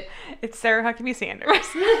tattoo that It's Sarah Huckabee Sanders.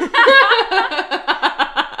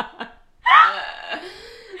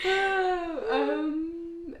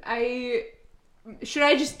 should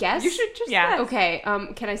I just guess? You should just Yeah. guess. Okay,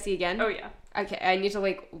 can I see again? Oh, yeah. Okay, I need to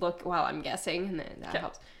look while I'm guessing, and then that Okay.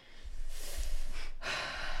 helps.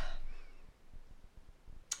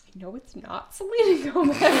 I know it's not Selena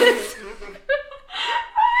Gomez. Oh my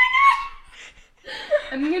god!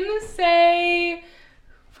 I'm gonna say,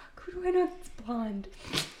 fuck, who do I know that's blonde?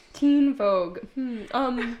 Teen Vogue.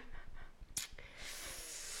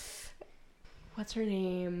 What's her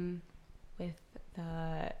name with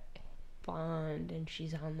the blonde, and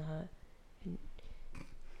she's on the.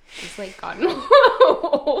 She's gotten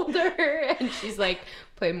older, and she's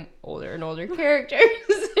playing older and older characters.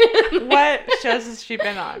 What shows has she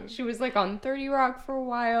been on? She was like on 30 Rock for a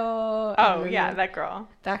while. Oh, yeah, that girl.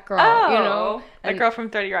 That girl, you know. Oh. That girl from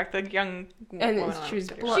 30 Rock, the young And woman she was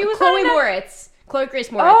on 30 blonde. Rock. She was Chloe on that- Moritz. Chloe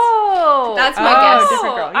Grace Moritz. Oh, That's my Oh, guess.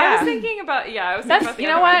 different girl, I yeah. was thinking about about That's, the you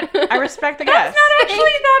other know one. what? I respect the guess. That's not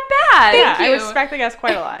actually that bad. Yeah, I you. respect the guess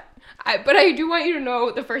quite a lot. But I do want you to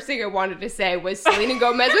know the first thing I wanted to say was Selena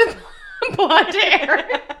Gomez with blonde hair.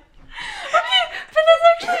 Okay, but that's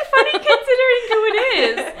actually funny considering who it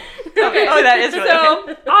is. Okay. Oh, that is really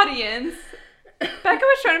So, audience, Becca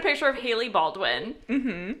was showing a picture of Hailey Baldwin.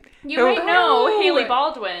 Mm-hmm. You Who- might know Oh. Hailey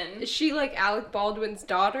Baldwin. Is she like Alec Baldwin's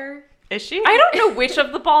daughter? Is she? I don't know which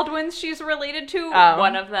of the Baldwins she's related to. Oh.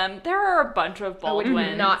 One of them. There are a bunch of I would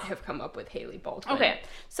Baldwins. not have come up with Hailey Baldwin. Okay,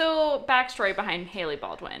 so backstory behind Hailey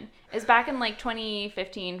Baldwin is back in like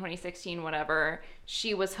 2015, 2016, whatever,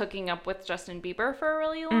 she was hooking up with Justin Bieber for a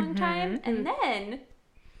really long time. And then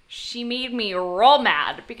she made me roll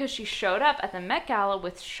mad because she showed up at the Met Gala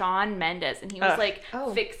with Shawn Mendes and he was Ugh. like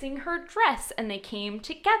Oh. fixing her dress and they came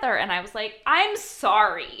together. And I was like, I'm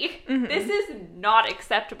sorry. This is not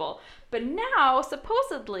acceptable. But now,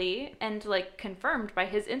 supposedly, and like confirmed by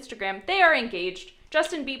his Instagram, they are engaged.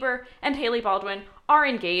 Justin Bieber and Hailey Baldwin are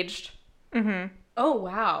engaged. Mm-hmm. Oh,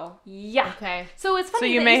 wow. Yeah. Okay. So it's funny So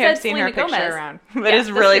you that may you have said seen Selena her picture Gomez, around. Yeah, It is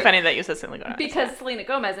that's really true. funny that you said Selena Gomez. because Selena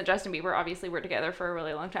Gomez and Justin Bieber obviously were together for a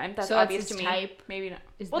really long time. That's So that's obvious his to me. type? Maybe not.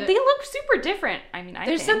 Is Well, the- they look super different. I mean,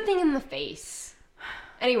 There's think. something in the face.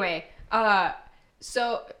 Anyway,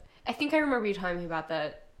 so I think I remember you telling me about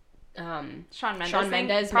the Shawn Mendes. Shawn thing,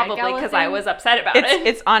 Mendes Met probably Gala because I thing? was upset about it.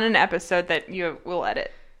 It's on an episode that you will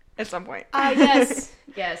edit at some point. yes.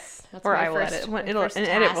 Yes. That's Or my I will first, edit. my It'll, first an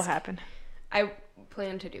edit will task. happen. I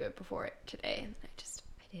plan to do it before it today. I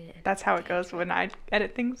didn't. That's how it goes when I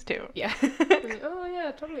edit things too. Yeah. Oh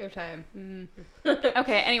yeah, totally have time.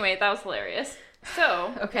 Okay. Anyway, that was hilarious.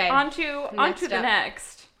 So Okay. on to Next the up.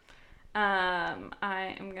 next.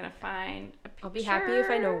 I am gonna find a picture. I'll be happy if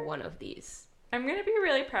I know one of these. I'm gonna be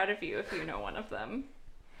really proud of you if you know one of them.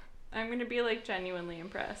 I'm gonna be like genuinely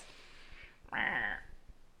impressed.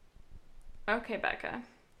 Okay, Becca.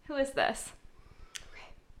 Who is this?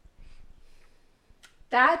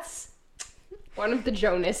 That's one of the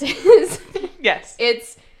Jonases. Yes.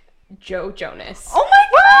 It's Joe Jonas. Oh my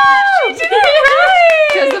god! She did it right!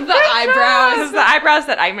 Because of the eyebrows. This is the eyebrows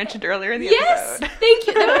that I mentioned earlier in the Yes, episode. thank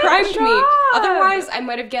you. That primed me. job. Otherwise, I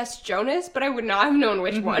might have guessed Jonas, but I would not have known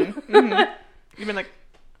which one. You've been like,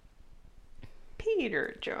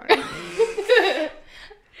 Peter Jonas.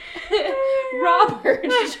 Robert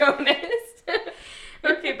Jonas.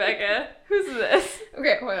 Okay, Becca. Who's this?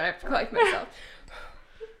 Okay, hold on. I have to collect myself.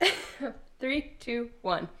 3, 2,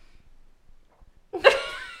 1.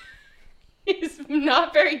 He's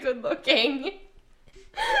not very good looking.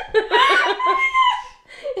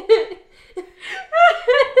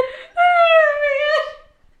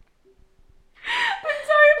 I'm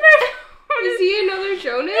sorry, Becca. Is he another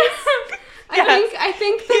Jonas? Yes. I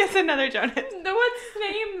think He is another Jonas. No, what's his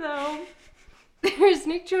name though? there's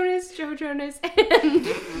Nick Jonas, Joe Jonas, and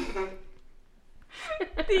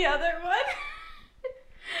The other one?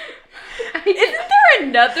 I Isn't there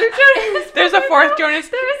another Jonas? There's a fourth Jonas.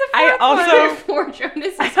 There is a I fourth also one. 4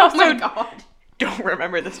 Jonases. I Oh my also- god. don't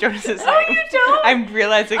remember this Jonas's name. Oh, you don't? I'm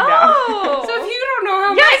realizing Oh. So if you don't know,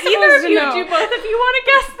 how am yeah, I either of supposed to you. know? Do both of you want to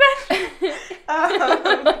guess then?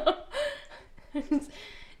 now. It's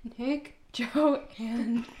Nick, Joe,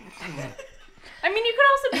 and I mean, you could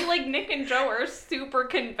also be like Nick and Joe are super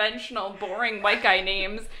conventional, boring white guy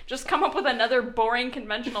names. Just come up with another boring,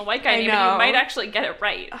 conventional white guy I name and know. you might actually get it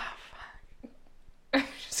right. I'm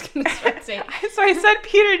just gonna start saying. So I said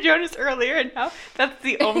Peter Jonas earlier, and now that's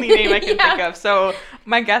the only name I can Yeah. think of. So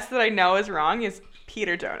my guess that I know is wrong is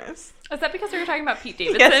Peter Jonas. Is that because we were talking about Pete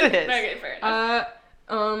Davidson? Yes, it is. Okay, fair enough.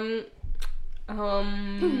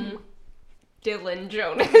 Dylan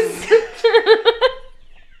Jonas.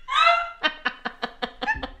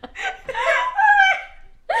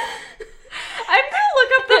 I'm gonna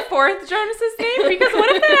look up the fourth Jonas's name because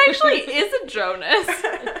what if that actually is a Jonas?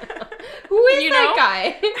 Who is You that know?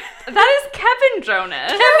 guy? That is Kevin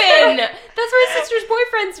Jonas. Kevin. That's my sister's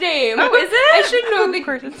boyfriend's name. Oh, is it? I should know Of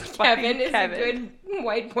course that it's Kevin fucking is Kevin. a good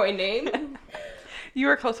white boy name. You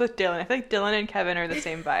were close with Dylan. I feel like Dylan and Kevin are the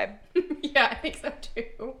same vibe. Yeah, I think so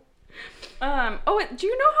too. Do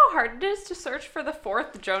you know how hard it is to search for the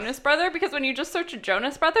fourth Jonas brother? Because when you just search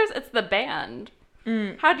Jonas Brothers, it's the band.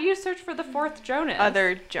 How do you search for the fourth Jonas?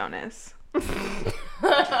 Other Jonas.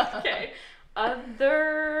 Okay.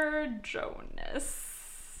 Other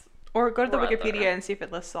Jonas. Or go to the Brother. Wikipedia and see if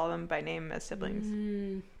it lists all them by name as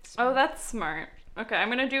siblings. Oh, that's smart. Okay, I'm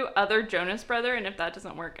gonna do other Jonas Brother, and if that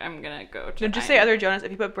doesn't work, I'm gonna go to. No, just say other Jonas.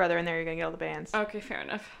 If you put brother in there, you're gonna get all the bands. Okay, fair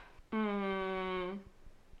enough.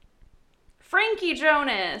 Frankie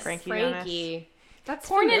Jonas. Frankie. That's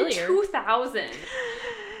Born familiar. in 2000.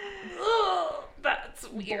 Ugh, that's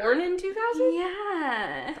weird. Born in 2000?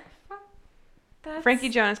 Yeah. That's... Frankie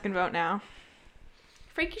Jonas can vote now.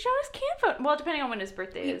 Frankie Jonas can vote. Well, depending on when his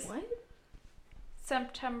birthday Wait, is. what?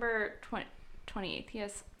 September 28th,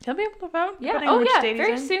 yes. He'll be able to vote. Yeah. depending on Oh, which yeah. state he's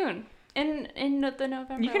Very in. soon. In the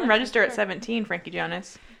November. You can election, register at sure. 17, Frankie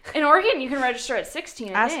Jonas. In Oregon, you can register at 16.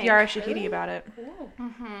 I Ask think. Yara Shahidi about it.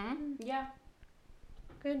 Yeah.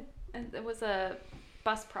 Good. And it was a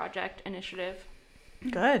bus project initiative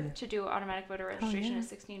Good. to do automatic voter registration yeah. at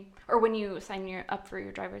 16, or when you sign up for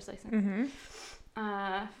your driver's license.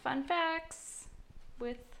 Mm-hmm. Fun facts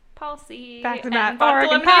with policy Back to and that vodka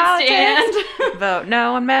Oregon lemonade stand. Vote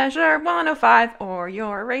no on Measure 105 or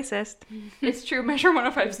you're racist. It's true. Measure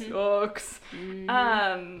 105 sucks.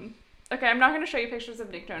 Okay, I'm not going to show you pictures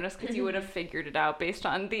of Nick Jonas because you would have figured it out based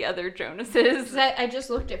on the other Jonases. I just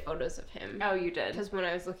looked at photos of him. Oh, you did. Because when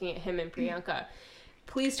I was looking at him and Priyanka.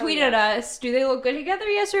 Please Oh, tweet yeah. at us. Do they look good together?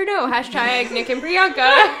 Yes or no? Hashtag Nick and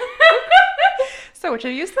Priyanka. So which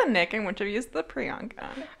of you is the Nick and which of you is the Priyanka?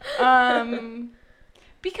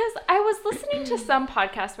 Because I was listening to some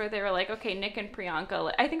podcast where they were like, okay, Nick and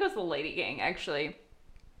Priyanka, I think it was the Lady Gang actually,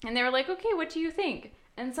 and they were like, okay, what do you think?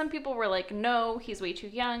 And some people were like, no, he's way too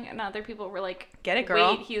young, and other people were like, Get it,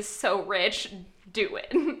 girl. wait, he's so rich, do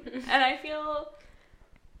it. And I feel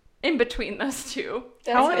in between those two.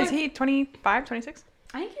 How old is he? 25, 26?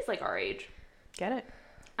 I think he's like our age. Get it.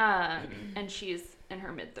 And she's in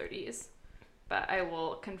her mid-30s. But I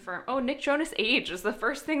will confirm. Oh, Nick Jonas' age is the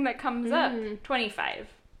first thing that comes up. 25.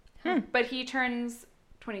 But he turns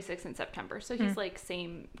 26 in September, so he's like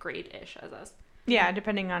same grade-ish as us. Yeah,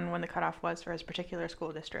 depending on when the cutoff was for his particular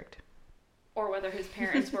school district. Or whether his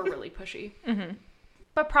parents were really pushy. Mm-hmm.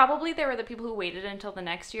 But probably there were the people who waited until the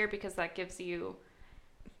next year because that gives you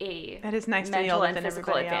a That is nice to be mental older and than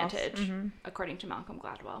physical everybody else. advantage, Mm-hmm. according to Malcolm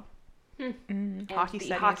Gladwell. Mm, And hockey the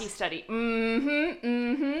studies. hockey study.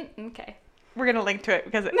 Okay. We're going to link to it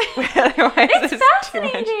because otherwise It's there's too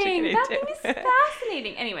much to fascinating. get That into. thing is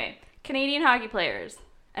fascinating. Anyway, Canadian hockey players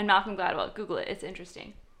and Malcolm Gladwell. Google it. It's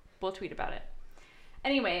interesting. We'll tweet about it.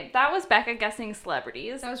 Anyway, that was Becca guessing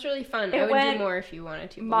celebrities. That was really fun. It I would went do more if you wanted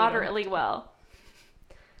to. but we don't. moderately well.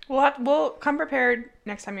 We'll come prepared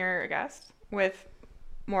next time you're a guest with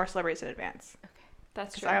more celebrities in advance.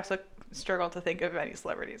 That's Because true. I also struggle to think of any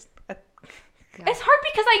celebrities. It's hard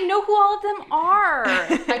because I know who all of them are.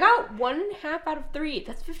 I got 1.5 out of 3.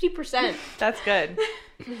 That's 50%. That's good.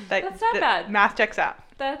 That's not bad. Math checks out.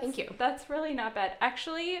 Thank you. That's really not bad.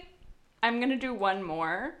 Actually, I'm going to do one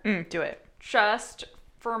more Do it. just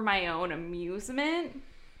for my own amusement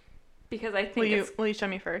because I think Will you show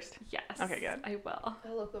me first? Yes. Okay, good. I will.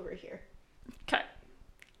 I'll look over here. Okay.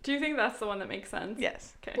 Do you think that's the one that makes sense?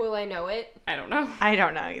 Yes. Okay. Will I know it? I don't know. I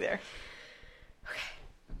don't know either. Okay.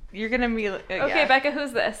 You're going to be... Okay, yeah. Becca,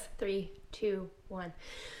 who's this? 3, 2, 1.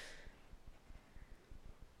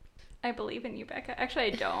 I believe in you, Becca. Actually, I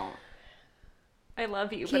don't. I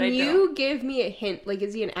love you, but Can I you don't. give me a hint? Like,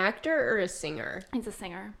 is he an actor or a singer? He's a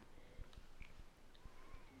singer.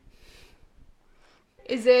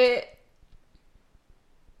 Is it...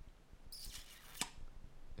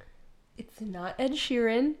 It's not Ed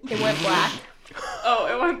Sheeran. It went black. Oh,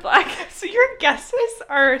 it went black. So your guesses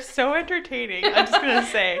are so entertaining. I'm just going to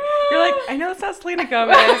say. You're like, I know that's not Selena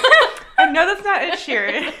Gomez. I know that's not Ed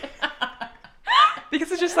Sheeran.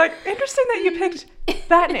 Because it's just like, interesting that you picked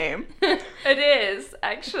that name. It is,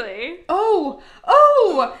 actually. Oh!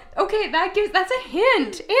 Okay, that's a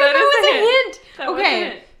hint. And That is was a a hint. hint. That was a Okay.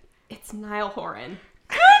 hint. It's Niall Horan.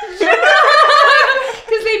 Because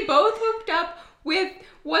they both hooked up with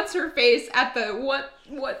what's her face at the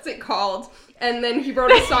what's it called, and then he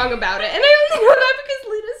wrote a song about it. And I only know that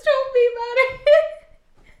because Lita's told me about it.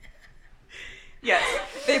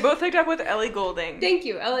 Yes. They both hooked up with Ellie Goulding. Thank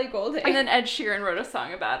you, Ellie Goulding. And then Ed Sheeran wrote a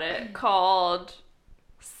song about it called...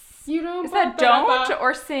 you don't. Is that Don't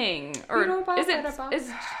or Sing? Or don't is it ba-ba-da-ba. is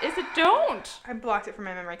it Don't? I blocked it from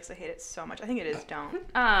my memory because I hate it so much. I think it is Don't.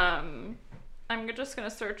 I'm just gonna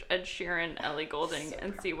search Ed Sheeran, Ellie Goulding,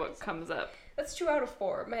 and see what comes up. That's 2 out of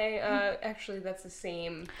 4. My actually, that's the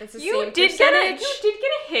same. That's the You same did percentage. get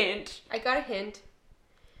a hint. I got a hint.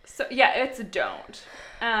 So yeah, it's Don't.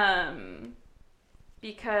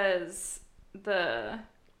 Because the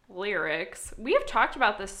lyrics, we have talked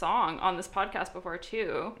about this song on this podcast before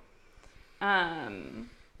too.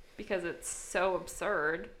 Because it's so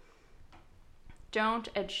absurd. Don't,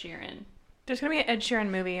 Ed Sheeran. There's gonna be an Ed Sheeran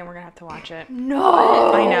movie, and we're gonna have to watch it.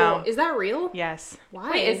 No, I know. Is that real? Yes.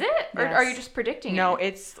 Why? Wait, is it? Or Yes. are you just predicting No, it?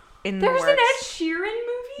 it's in There's the an works. Ed Sheeran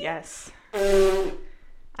movie? Yes.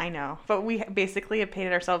 I know, but we basically have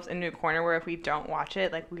painted ourselves into a corner where if we don't watch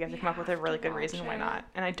it, like we have to come up with a really good reason why not,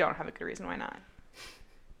 and I don't have a good reason why not.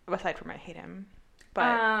 Aside from I hate him, but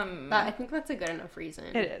I think that's a good enough reason.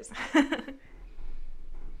 it is.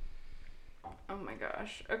 Oh my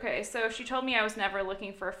gosh. Okay, so she told me I was never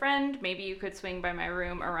looking for a friend. Maybe you could swing by my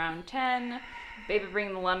room around 10. Baby,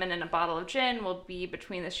 bring the lemon and a bottle of gin. We'll be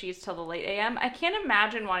between the sheets till the late a.m. I can't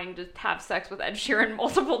imagine wanting to have sex with Ed Sheeran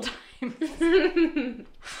multiple times.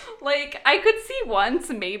 Like, I could see once,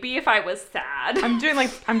 maybe, if I was sad. I'm doing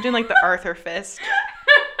like the Arthur fist.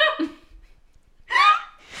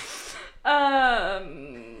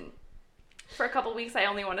 For a couple weeks, I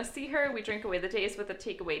only want to see her. We drink away the days with a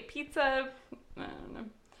takeaway pizza. I don't know.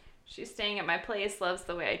 She's staying at my place, loves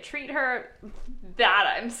the way I treat her.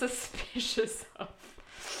 That I'm suspicious of.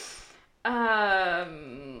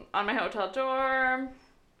 On my hotel door,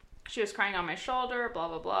 she was crying on my shoulder, blah,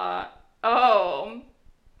 blah, blah. Oh,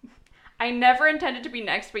 I never intended to be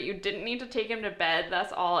next, but you didn't need to take him to bed,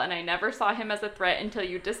 that's all. And I never saw him as a threat until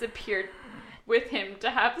you disappeared with him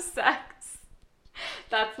to have sex.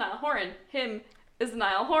 That's Niall Horan. Him is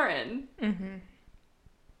Niall Horan. Mm-hmm.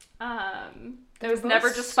 It was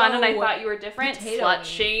never just fun, and I thought you were different. potato-y. Slut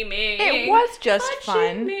shaming. It was just Slut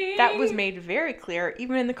fun. shaming. That was made very clear,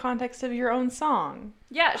 even in the context of your own song.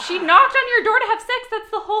 Yeah, she knocked on your door to have sex.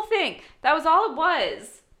 That's the whole thing. That was all it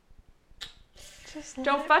was. Just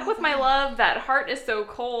Don't fuck with my love. That heart is so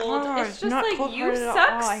cold. God, it's just not like you cold-hearted at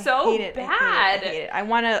suck all. I so hate it. bad. I hate it. I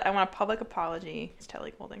want a public apology to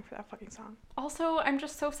Ellie Goulding for that fucking song. Also, I'm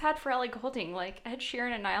just so sad for Ellie Goulding. Like Ed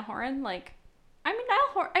Sheeran and Niall Horan. Like, I mean Niall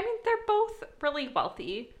Horan. I mean they're both really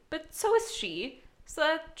wealthy, but so is she. So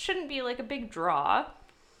that shouldn't be like a big draw.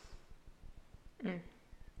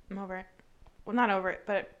 I'm over it. Well, not over it,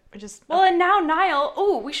 but it just. Well, and now Niall.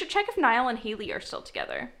 Oh, we should check if Niall and Haley are still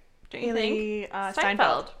together. Don't you think? Haley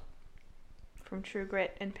Steinfeld from True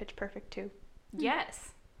Grit and Pitch Perfect 2.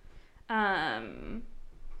 Yes. And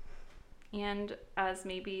as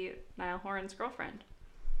maybe Niall Horan's girlfriend.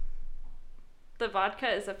 The vodka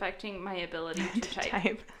is affecting my ability to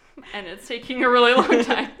type. And it's taking a really long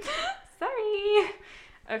time. Sorry.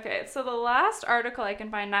 Okay, so the last article I can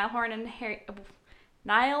find, Niall Horan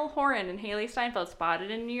and Haley Steinfeld spotted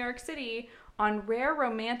in New York City on rare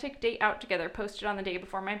romantic date out together, posted on the day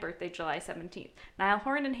before my birthday, July 17th. Niall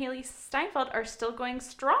Horan and Haley Steinfeld are still going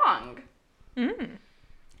strong.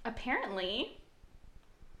 Apparently,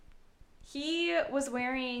 he was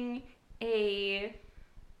wearing a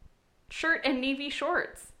shirt and navy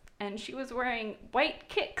shorts, and she was wearing white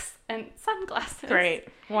kicks and sunglasses. Great.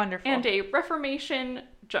 Wonderful. And a Reformation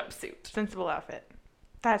jumpsuit. sensible outfit.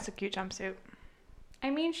 That's a cute jumpsuit.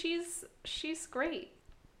 I mean, she's great.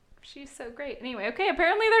 She's so great. Anyway, okay,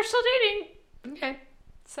 apparently they're still dating. Okay.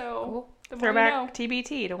 So, Cool. the more you Throwback know.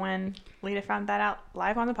 TBT to when Lita found that out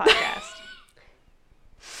live on the podcast.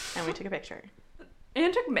 And we took a picture.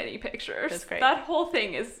 And took many pictures. That's great. That whole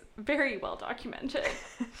thing is very well documented.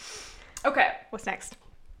 Okay. What's next?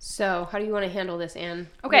 So, how do you want to handle this, Anne?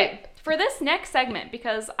 Okay, for this next segment,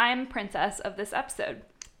 because I'm princess of this episode,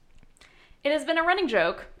 it has been a running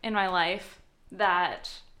joke in my life that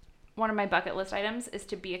one of my bucket list items is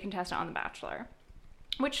to be a contestant on The Bachelor,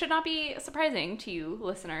 which should not be surprising to you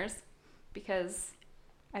listeners, because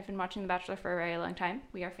I've been watching The Bachelor for a very long time.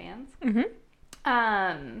 We are fans.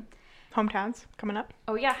 Hometowns coming up.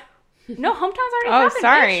 Oh yeah. No, hometowns already Oh, happened.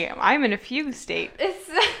 sorry. I'm in a fugue state. It's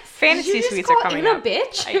Fantasy Did you just suites call are coming Anna up.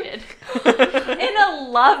 bitch? I did. In a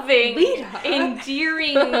loving, Lita.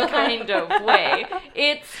 endearing kind of way.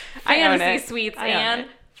 It's I own fantasy it. suites, I own and it.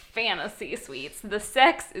 fantasy suites. The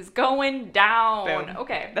sex is going down. Boom.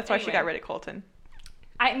 Okay. That's why she anyway. got rid of Colton.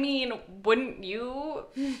 I mean, wouldn't you?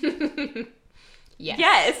 Yes.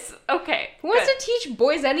 Yes. Okay. Who wants good. to teach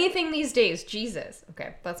boys anything these days? Jesus.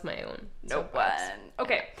 Okay, that's my own. No soapbox. one.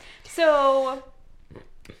 Okay. So,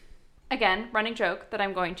 again, running joke that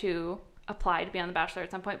I'm going to apply to be on The Bachelor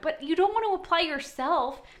at some point. But you don't want to apply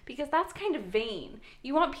yourself because that's kind of vain.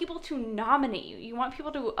 You want people to nominate you. You want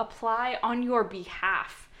people to apply on your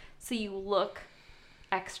behalf so you look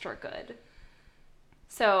extra good.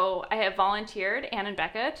 So I have volunteered Anne and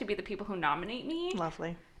Becca to be the people who nominate me.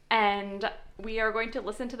 Lovely. And we are going to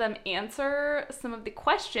listen to them answer some of the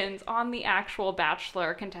questions on the actual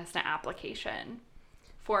Bachelor contestant application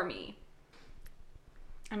for me.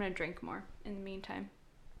 I'm going to drink more in the meantime.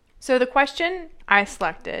 So the question I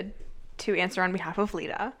selected to answer on behalf of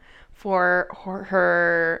Lita for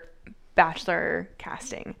her Bachelor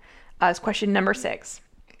casting Is question number 6.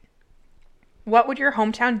 What would your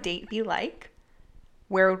hometown date be like?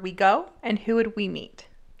 Where would we go? And who would we meet?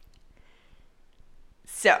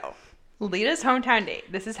 So, Lita's hometown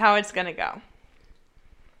date. This is how it's going to go.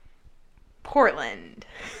 Portland,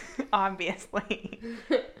 obviously.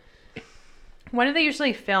 When do they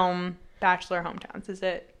usually film Bachelor hometowns? Is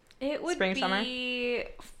it It would spring, be summer?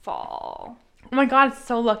 fall. Oh my god, it's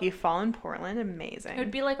so lucky. Fall in Portland. Amazing. It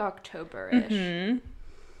would be like October-ish. Mm-hmm.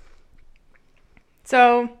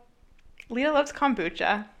 So, Lita loves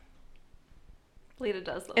kombucha. Lita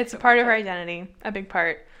does love It's a part of her kombucha. identity, a big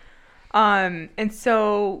part. And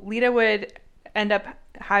so Lita would end up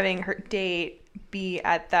having her date be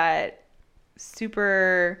at that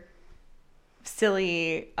super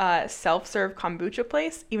silly self-serve kombucha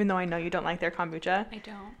place, even though I know you don't like their kombucha. I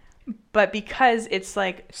don't. But because it's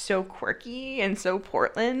like so quirky and so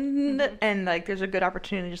Portland, Mm-hmm. and like there's a good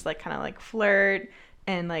opportunity to just like kind of like flirt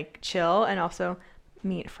and like chill and also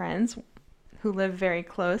meet friends who live very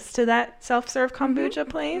close to that self-serve kombucha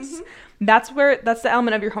place. That's the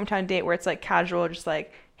element of your hometown date where it's like casual, just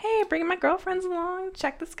like, hey, bringing my girlfriends along,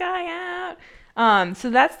 check this guy out.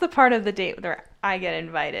 So that's the part of the date where I get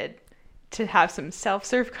invited to have some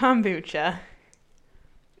self-serve kombucha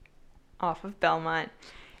off of Belmont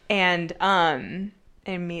and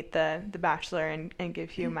meet the bachelor and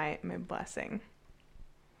give you my blessing.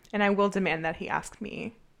 And I will demand that he ask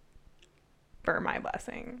me for my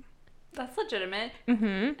blessing. That's legitimate. Mm-hmm.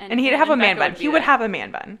 And him he'd have a man Becca bun. would be He would there. have a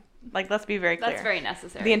man bun. Like, let's be very clear. That's very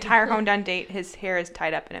necessary. The entire hometown date, his hair is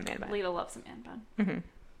tied up in a man bun. Lita loves a man bun.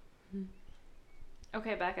 Mm-hmm.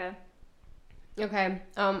 Okay, Becca. Okay.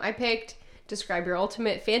 I picked describe your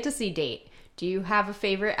ultimate fantasy date. Do you have a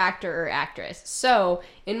favorite actor or actress? So,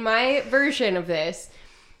 in my version of this,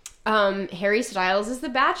 Harry Styles is the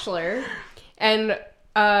bachelor, and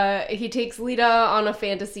he takes Lita on a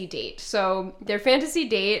fantasy date. So, their fantasy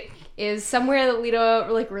date is somewhere that Lita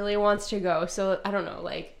like really wants to go. So, I don't know,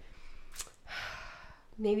 like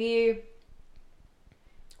maybe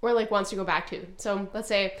or like wants to go back to. So let's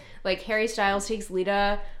say like Harry Styles takes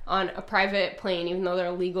Lita on a private plane, even though they're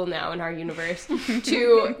illegal now in our universe,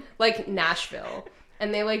 to like Nashville,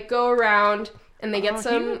 and they like go around and they get He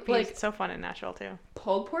some would be like so fun in Nashville too.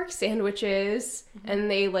 pulled pork sandwiches, and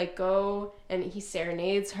they like go and he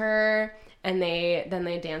serenades her, and then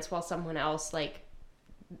they dance while someone else like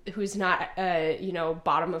who's not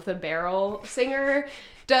bottom of the barrel singer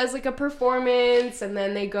does like a performance, and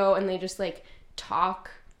then they go and they just like talk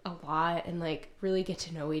a lot and like really get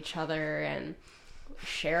to know each other and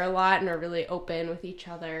share a lot and are really open with each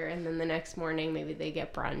other, and then the next morning maybe they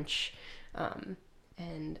get brunch,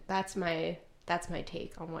 and that's my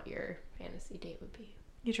take on what your fantasy date would be.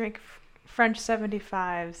 You drink French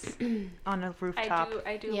 75s on a rooftop.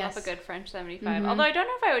 I do Yes. love a good French 75. Although I don't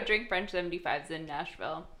know if I would drink French 75s in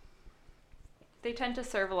Nashville. They tend to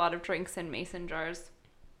serve a lot of drinks in mason jars.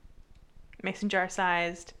 Mason jar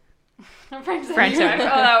sized. French 75. French 75.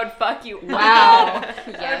 Oh, that would fuck you Wow. up. That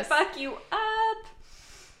Yes. would fuck you up.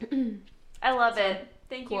 I love it.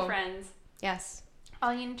 Thank you, Cool. friends. Yes.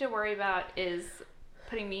 All you need to worry about is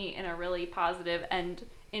putting me in a really positive and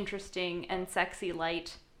interesting and sexy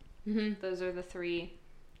light. Mm-hmm. Those are the 3.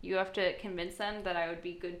 You have to convince them that I would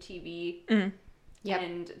be good TV Mm. Yep.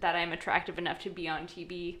 and that I'm attractive enough to be on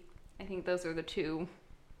TV. I think those are the 2.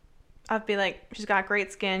 I'd be like, she's got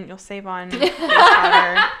great skin. You'll save on face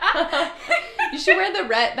powder. You should wear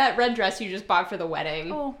that red dress you just bought for the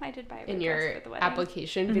wedding Oh, I did buy a in red your dress for the wedding.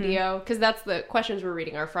 application video, because that's the questions we're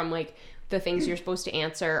reading are from like the things you're supposed to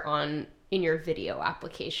answer in your video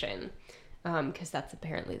application, because that's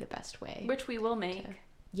apparently the best way. Which we will make.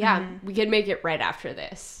 Yeah, we could make it right after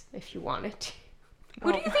this if you wanted to.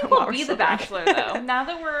 Who do you think Well, will we're be so the Bachelor, though? Now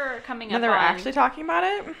that we're coming Now up that we're on, actually talking about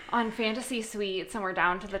it, on Fantasy Suites and we're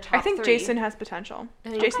down to the top I think 3. Jason has potential.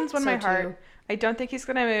 Jason's won so my heart. too. I don't think he's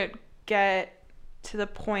going to get to the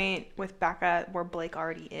point with Becca where Blake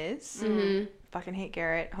already is. Mm-hmm. Fucking hate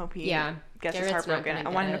Garrett. Hope he Yeah, gets his Garrett's heart not broken. gonna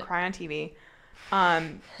I want get him to it. cry on TV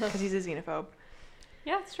because he's a xenophobe.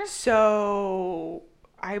 Yeah, it's true. So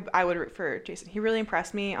I would root for Jason. He really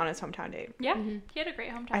impressed me on his hometown date. Yeah, he had a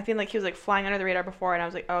great hometown. I feel like he was like flying under the radar before, and I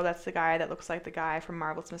was like, oh, that's the guy that looks like the guy from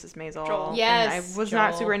Marvelous Mrs. Maisel. Joel. Yes, And I was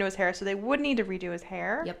not Joel. super into his hair, so they would need to redo his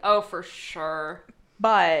hair. Yep. Oh, for sure.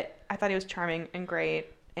 But I thought he was charming and great,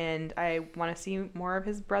 and I want to see more of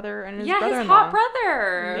his brother and his Yeah, his brother-in-law. hot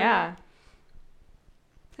brother. Yeah.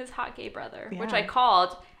 His hot gay brother, Yeah. which I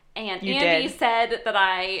called, and You Andy did. said that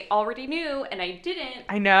I already knew, and I didn't.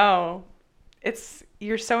 I know.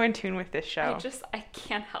 You're so in tune with this show. I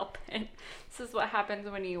can't help it. This is what happens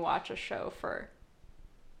when you watch a show for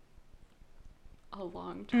a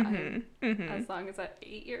long time. As long as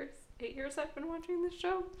 8 years. 8 years I've been watching this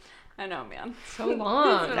show. I know, man. So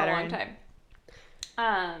long. It's been a long time.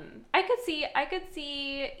 I could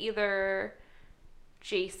see either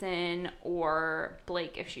Jason or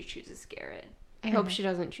Blake if she chooses Garrett. I hope she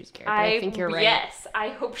doesn't choose Garrett. I think you're right. Yes, I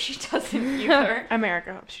hope she doesn't either.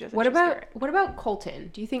 America hopes she doesn't. What choose Garrett. about Colton?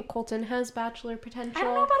 Do you think Colton has Bachelor potential? I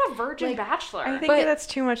don't know about a virgin Bachelor. I think But that's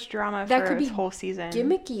too much drama that for could be this whole season.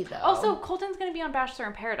 Gimmicky though. Also, Colton's going to be on Bachelor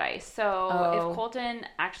in Paradise. So Oh. if Colton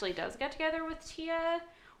actually does get together with Tia,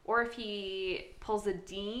 or if he pulls a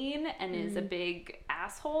Dean and is a big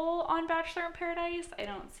asshole on Bachelor in Paradise, I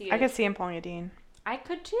don't see it. I could see him pulling a Dean. I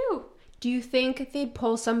could too. Do you think they'd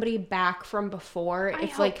pull somebody back from before? I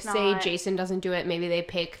If, hope like, say not. Jason doesn't do it, maybe they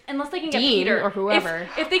pick Unless they can get Dean Peter or whoever.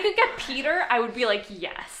 If they could get Peter, I would be like,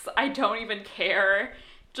 yes, I don't even care.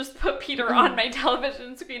 Just put Peter on my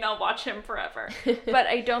television screen. I'll watch him forever. But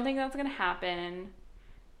I don't think that's going to happen.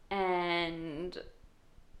 And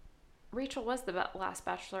Rachel was the last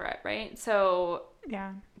Bachelorette, right? So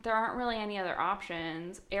Yeah. there aren't really any other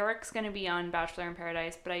options. Eric's going to be on Bachelor in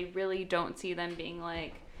Paradise, but I really don't see them being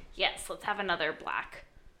like, yes, let's have another black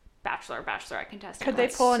Bachelorette contestant. Could they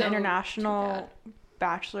pull an so international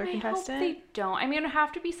Bachelor I contestant? hope they don't. I mean, it would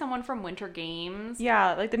have to be someone from Winter Games.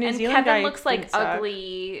 Yeah, like the New And Zealand Kevin guy looks like didn't suck.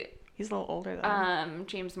 ugly He's a little older though.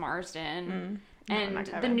 James Marsden. No, And not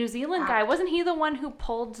the Kevin. New Zealand guy, wasn't he the one who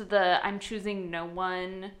pulled the I'm choosing no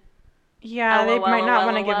one? Yeah, they might not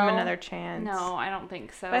want to give him LOL. another chance. No, I don't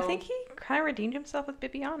think so. But I think he kind of redeemed himself with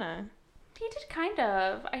Bibiana. he did kind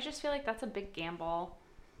of. I just feel like that's a big gamble.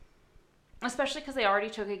 Especially because they already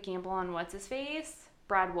took a gamble on what's-his-face,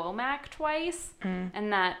 Brad Womack, twice.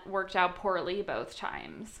 And that worked out poorly both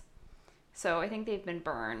times. So I think they've been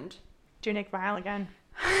burned. Do Nick Vile again.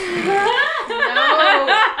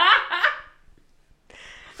 No.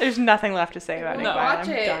 There's nothing left to say about Nick No. Vile. Watch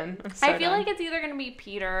I'm it. done. I'm so I feel done. like it's either going to be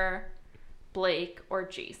Peter, Blake, or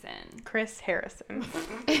Jason. Chris Harrison.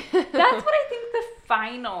 That's what I think the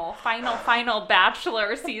final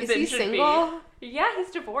Bachelor season he should single? be. Yeah, he's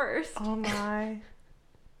divorced. Oh my.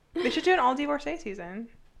 They should do an all divorcee season.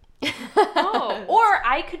 Oh, or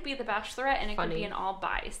I could be the Bachelorette and it could Funny. be an all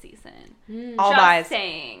bi season. All Just buys.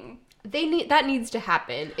 saying. That needs to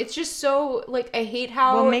happen. It's just so, like, I hate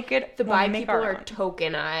how We'll make it. the we'll bi make people our are own.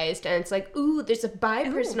 tokenized, and it's like, ooh, there's a bi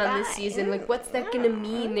person on this season. Like, what's that gonna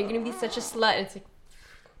mean? They're gonna be such a slut. And it's like,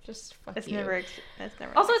 just fuck It's you. never. It's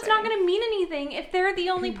never. Also, it's not going to mean anything if they're the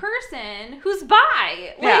only person who's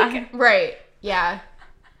bi. Like, Yeah. Right. Yeah.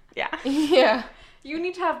 Yeah. Yeah. you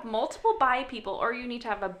need to have multiple bi people, or you need to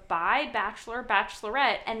have a bi Bachelor,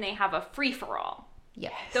 Bachelorette, and they have a free-for-all.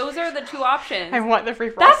 Yes. Those are the two options. I want the free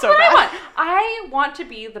for all That's so what bad. I want. I want to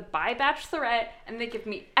be the bi Bachelorette, and they give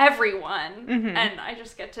me everyone, and I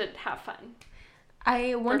just get to have fun.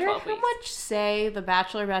 I wonder 12 how weeks. much say the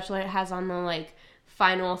Bachelor Bachelorette has on the, like,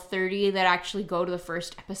 final 30 that actually go to the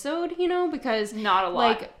first episode, you know? Because Not a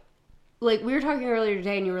lot. like we were talking earlier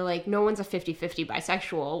today and you were like, no one's a 50-50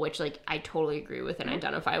 bisexual, which, like, I totally agree with and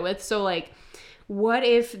identify with. So, like, what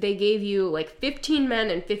if they gave you, like, 15 men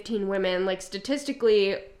and 15 women? Like,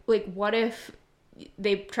 statistically, like, what if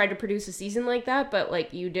they tried to produce a season like that, but,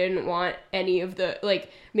 like, you didn't want any of the,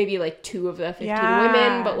 like, maybe, like, 2 of the 15 Yeah.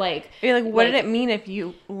 women, but, like... You're like, what did like- it mean if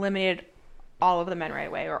you limited all of the men right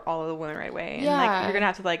away or all of the women right away? And Yeah. like you're gonna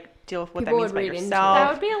have to like deal with what People that means would by read into yourself.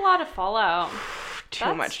 That would be a lot of fallout. Too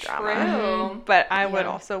That's much drama. True. But I would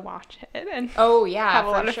Yeah. also watch it and Oh, yeah, have a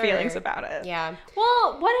for lot of sure. feelings about it. Yeah.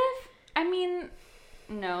 Well, what if, I mean,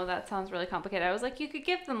 no, that sounds really complicated. I was like, you could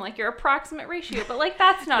give them like your approximate ratio, but like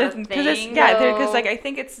that's not a Because it's thing. because like I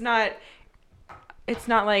think it's not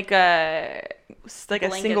like a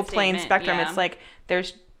Blanket single plane statement, spectrum. yeah. It's like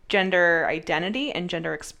there's gender identity and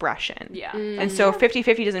gender expression. Yeah. And so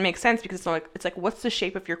 50-50 doesn't make sense because it's like what's the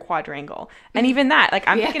shape of your quadrangle? And even that, like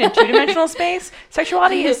I'm thinking in 2-dimensional space,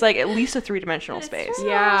 sexuality is like at least a 3-dimensional space. true.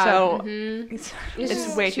 Yeah. So Mhm. it's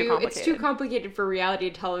just way too complicated. It's too complicated for reality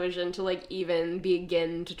television to, like, even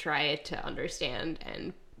begin to try to understand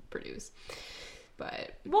and produce.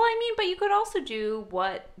 But Well, I mean, but you could also do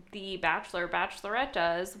what the Bachelor, Bachelorette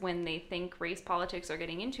does when they think race politics are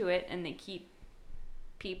getting into it and they keep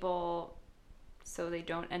people so they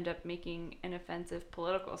don't end up making an offensive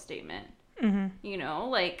political statement. Mm-hmm. You know,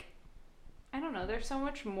 like, I don't know, there's so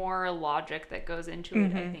much more logic that goes into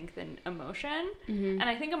it, I think, than emotion. And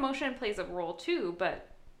I think emotion plays a role too,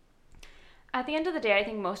 but at the end of the day, I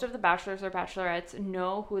think most of the bachelors or bachelorettes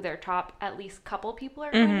know who their top at least couple people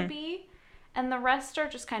are going to be. and the rest are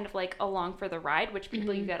just kind of like along for the ride, which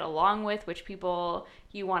people you get along with, which people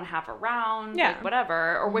you want to have around, like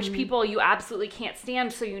whatever, or which people you absolutely can't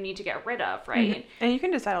stand, so you need to get rid of, right? And you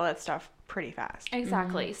can decide all that stuff pretty fast.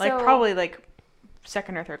 Exactly. Like So, probably like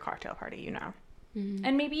second or third cocktail party, you know.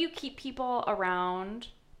 and maybe you keep people around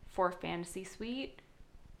for Fantasy Suite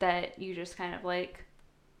that you just kind of like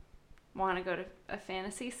want to go to a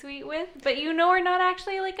fantasy suite with, but you know are not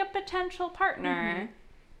actually like a potential partner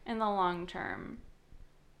in the long term.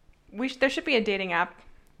 There should be a dating app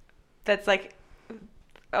that's like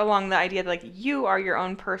along the idea that like you are your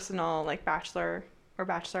own personal like bachelor or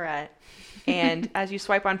bachelorette, and as you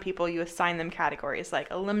swipe on people, you assign them categories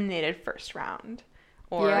like eliminated first round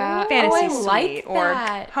or fantasy suite or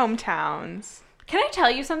hometowns. Can I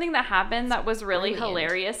tell you something that happened that was really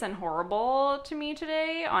hilarious and horrible to me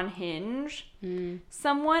today on Hinge?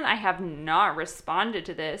 Someone, I have not responded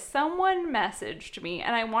to this, someone messaged me,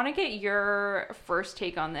 and I want to get your first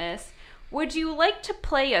take on this. Would you like to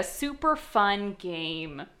play a super fun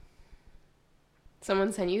game?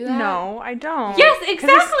 Someone sent you that? No, I don't. Yes,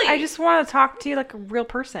 exactly. I just want to talk to you like a real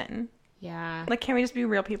person. Yeah. Like, can we just be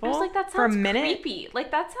real people? I was like, that sounds for a minute? creepy.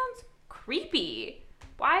 Like, that sounds creepy.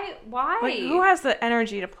 Why? Like, who has the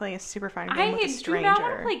energy to play a super fun game with a stranger? I do not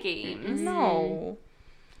want to play games. No.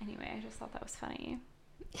 Anyway, I just thought that was funny.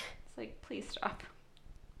 It's like, please stop.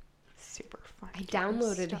 Super fun. I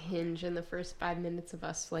downloaded Hinge in the first 5 minutes of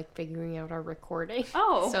us like figuring out our recording.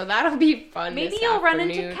 Oh. So that'll be fun. Maybe you'll run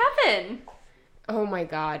into Kevin. Oh my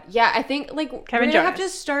god. Yeah, I think like Kevin we're gonna Jonas. have to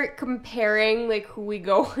start comparing like who we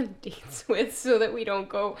go on dates with so that we don't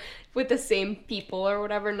go with the same people or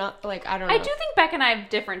whatever. Not like, I don't know. I do think Beck and I have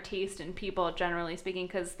different taste in people, generally speaking,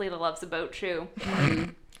 because Lita loves a boat shoe.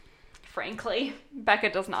 Frankly, Becca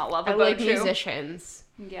does not love a I boat like shoe. musicians.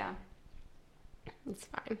 Yeah. It's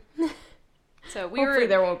fine. So Hopefully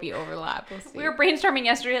there won't be overlap. We'll see. we were brainstorming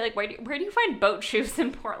yesterday, like, where do you find boat shoes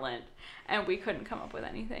in Portland? And we couldn't come up with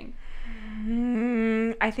anything.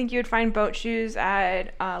 I think you would find boat shoes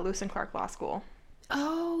at Lewis and Clark Law School.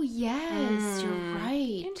 Oh yes, you're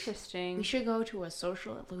right. Interesting. We should go to a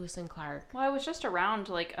social at Lewis and Clark. Well, I was just around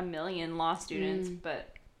like a million law students,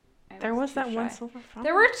 but There was that too one shy. silver fox.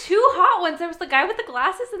 There were two hot ones. There was the guy with the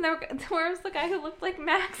glasses, and there was the guy who looked like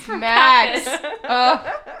Max from Max.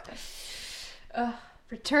 Cactus.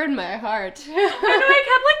 Return my heart. I know, I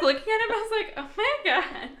kept like looking at him. I was like, oh my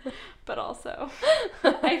god. But also,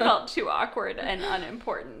 I felt too awkward and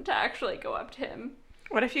unimportant to actually go up to him.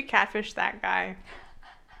 What if you catfish that guy?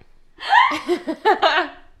 I would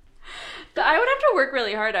have to work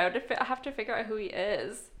really hard. I would have to figure out who he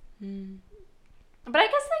is. But I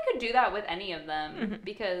guess I could do that with any of them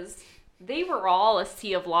because they were all a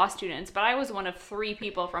sea of law students, but I was one of 3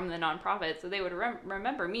 people from the nonprofit, so they would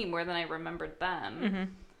remember me more than I remembered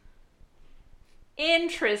them.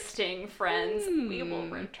 Interesting, friends. We will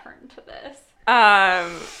return to this.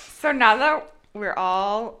 So now that we're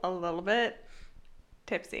all a little bit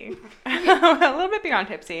tipsy, a little bit beyond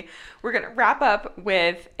tipsy, we're going to wrap up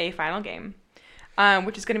with a final game,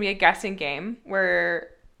 which is going to be a guessing game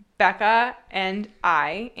where Becca and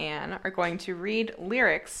I, Anne, are going to read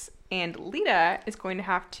lyrics, and Lita is going to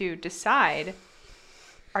have to decide,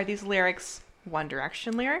 are these lyrics One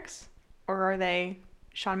Direction lyrics, or are they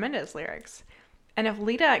Shawn Mendes lyrics? And if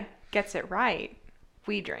Lita gets it right,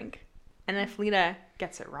 we drink. And if Lita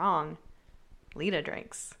gets it wrong, Lita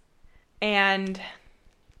drinks. And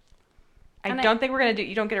I don't think we're going to do...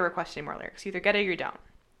 You don't get to request any more lyrics. You either get it or you don't.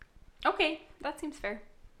 Okay, that seems fair.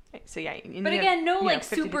 So yeah. But again, no like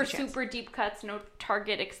 50-50 super, chance. super deep cuts, no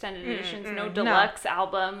Target extended editions, no deluxe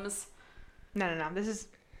albums. No. This is,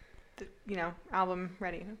 album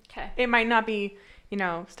ready. Okay. It might not be,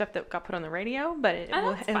 stuff that got put on the radio, but it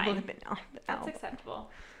will that's have fine. been out. That's acceptable.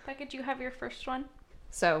 Becca, do you have your first one?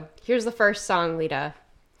 So here's the first song, Lita.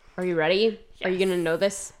 Are you ready? Yes. Are you gonna know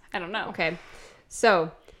this? I don't know. Okay.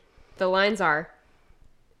 So the lines are,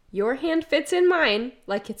 your hand fits in mine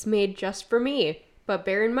like it's made just for me, but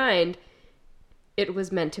bear in mind, it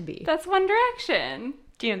was meant to be. That's One Direction.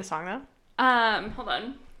 Do you know the song, though? Hold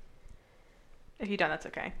on. If you don't, that's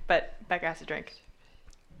okay. But Becca has to drink.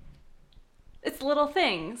 It's Little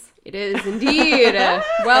Things. It is indeed.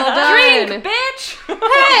 Well done. Drink, bitch!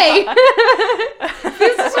 Hey!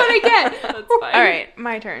 This is what I get. That's fine. All right,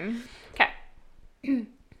 my turn. Okay.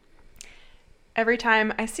 Every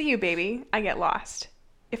time I see you, baby, I get lost.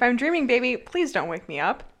 If I'm dreaming, baby, please don't wake me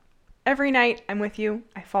up. Every night I'm with you,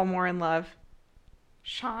 I fall more in love.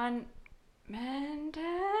 Shawn Mendes?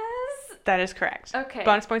 That is correct. Okay.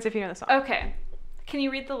 Bonus points if you know the song. Okay. Can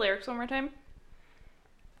you read the lyrics one more time?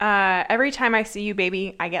 Every time I see you,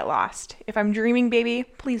 baby, I get lost. If I'm dreaming, baby,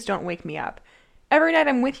 please don't wake me up. Every night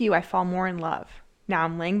I'm with you, I fall more in love. Now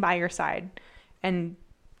I'm laying by your side. And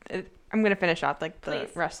I'm going to finish off like the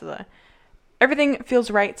rest of the... Everything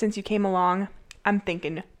feels right since you came along. I'm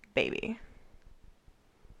thinking, baby.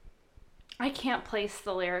 I can't place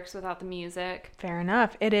the lyrics without the music. Fair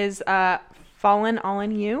enough. It is Fallen All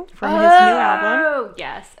in You from his new album. Oh,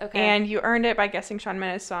 yes. Okay. And you earned it by guessing Shawn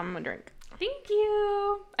Mendes, so I'm going to drink. Thank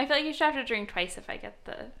you. I feel like you should have to drink twice if I get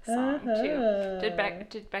the song, too. Did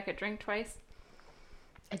Becca drink twice?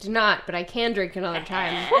 I did not, but I can drink another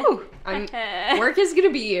time. Woo! Work is going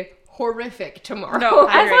to be horrific tomorrow. No,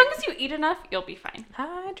 as long as you eat enough, you'll be fine.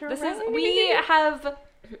 We have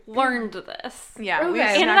learned this. Yeah, okay. we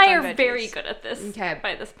Anne and I are very good at this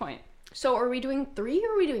by this point. So are we doing 3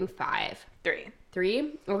 or are we doing 5? 3.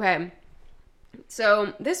 3? Okay.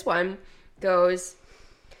 So this one goes,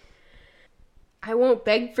 I won't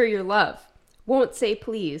beg for your love. Won't say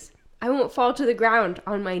please. I won't fall to the ground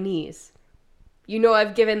on my knees. You know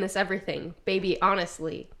I've given this everything. Baby,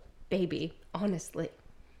 honestly. Baby, honestly.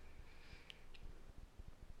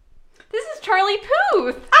 This is Charlie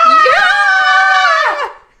Puth.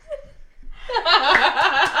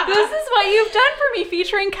 This is what you've done for me,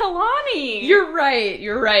 featuring Kalani. You're right.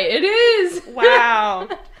 It is. Wow.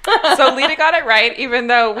 So Lita got it right, even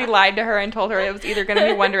though we lied to her and told her it was either going to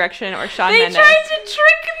be One Direction or Shawn Mendes. They tried to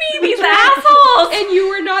trick me, these assholes! And you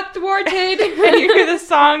were not thwarted. And you knew the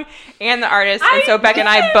song and the artist, and so Beck and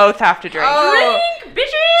I both have to drink. Drink,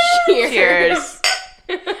 bitches! Cheers.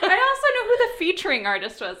 I also know who the featuring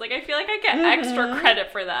artist was. Like, I feel like I get extra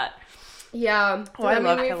credit for that. Yeah. Oh, I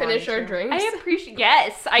love we Kalani finish our too. drinks? I appreciate.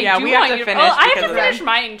 Yes, I do. Yeah, we have want to you finish Oh, I have because to of finish that.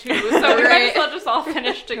 mine too. So we might as well just all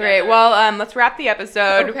finish together. Great. Well, let's wrap the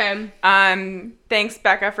episode. Okay. Thanks,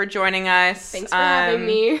 Becca, for joining us. Thanks for having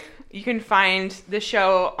me. You can find the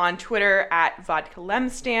show on Twitter at Vodka Lem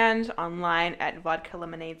Stand, online at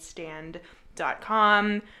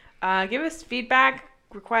vodkalemonadestand.com. Give us feedback,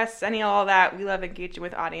 requests, all that. We love engaging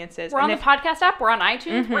with audiences. We're on the podcast app. We're on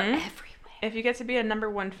iTunes. We're everywhere. If you get to be a number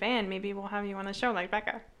 1 fan, maybe we'll have you on the show like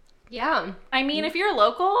Becca. Yeah. I mean, if you're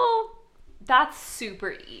local, that's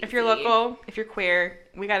super easy. If you're local, if you're queer,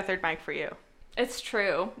 we got a 3rd mic for you. It's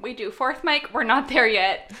true. We do. 4th mic, we're not there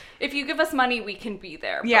yet. If you give us money, we can be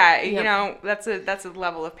there. Yeah, you know, that's a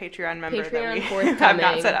level of Patreon member that we have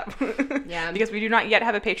not set up. Yeah. Because we do not yet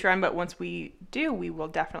have a Patreon, but once we do, we will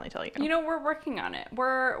definitely tell you. You know, we're working on it.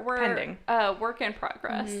 We're pending. Work in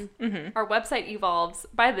progress. Mm-hmm. Our website evolves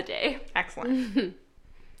by the day. Excellent.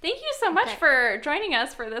 Thank you so much for joining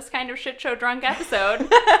us for this kind of shit show drunk episode.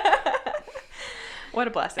 What a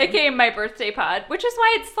blessing. AKA my birthday pod, which is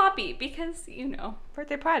why it's sloppy, because, you know.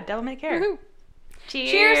 Birthday pod, devil may care. Woohoo.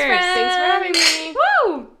 Cheers. Cheers, friends.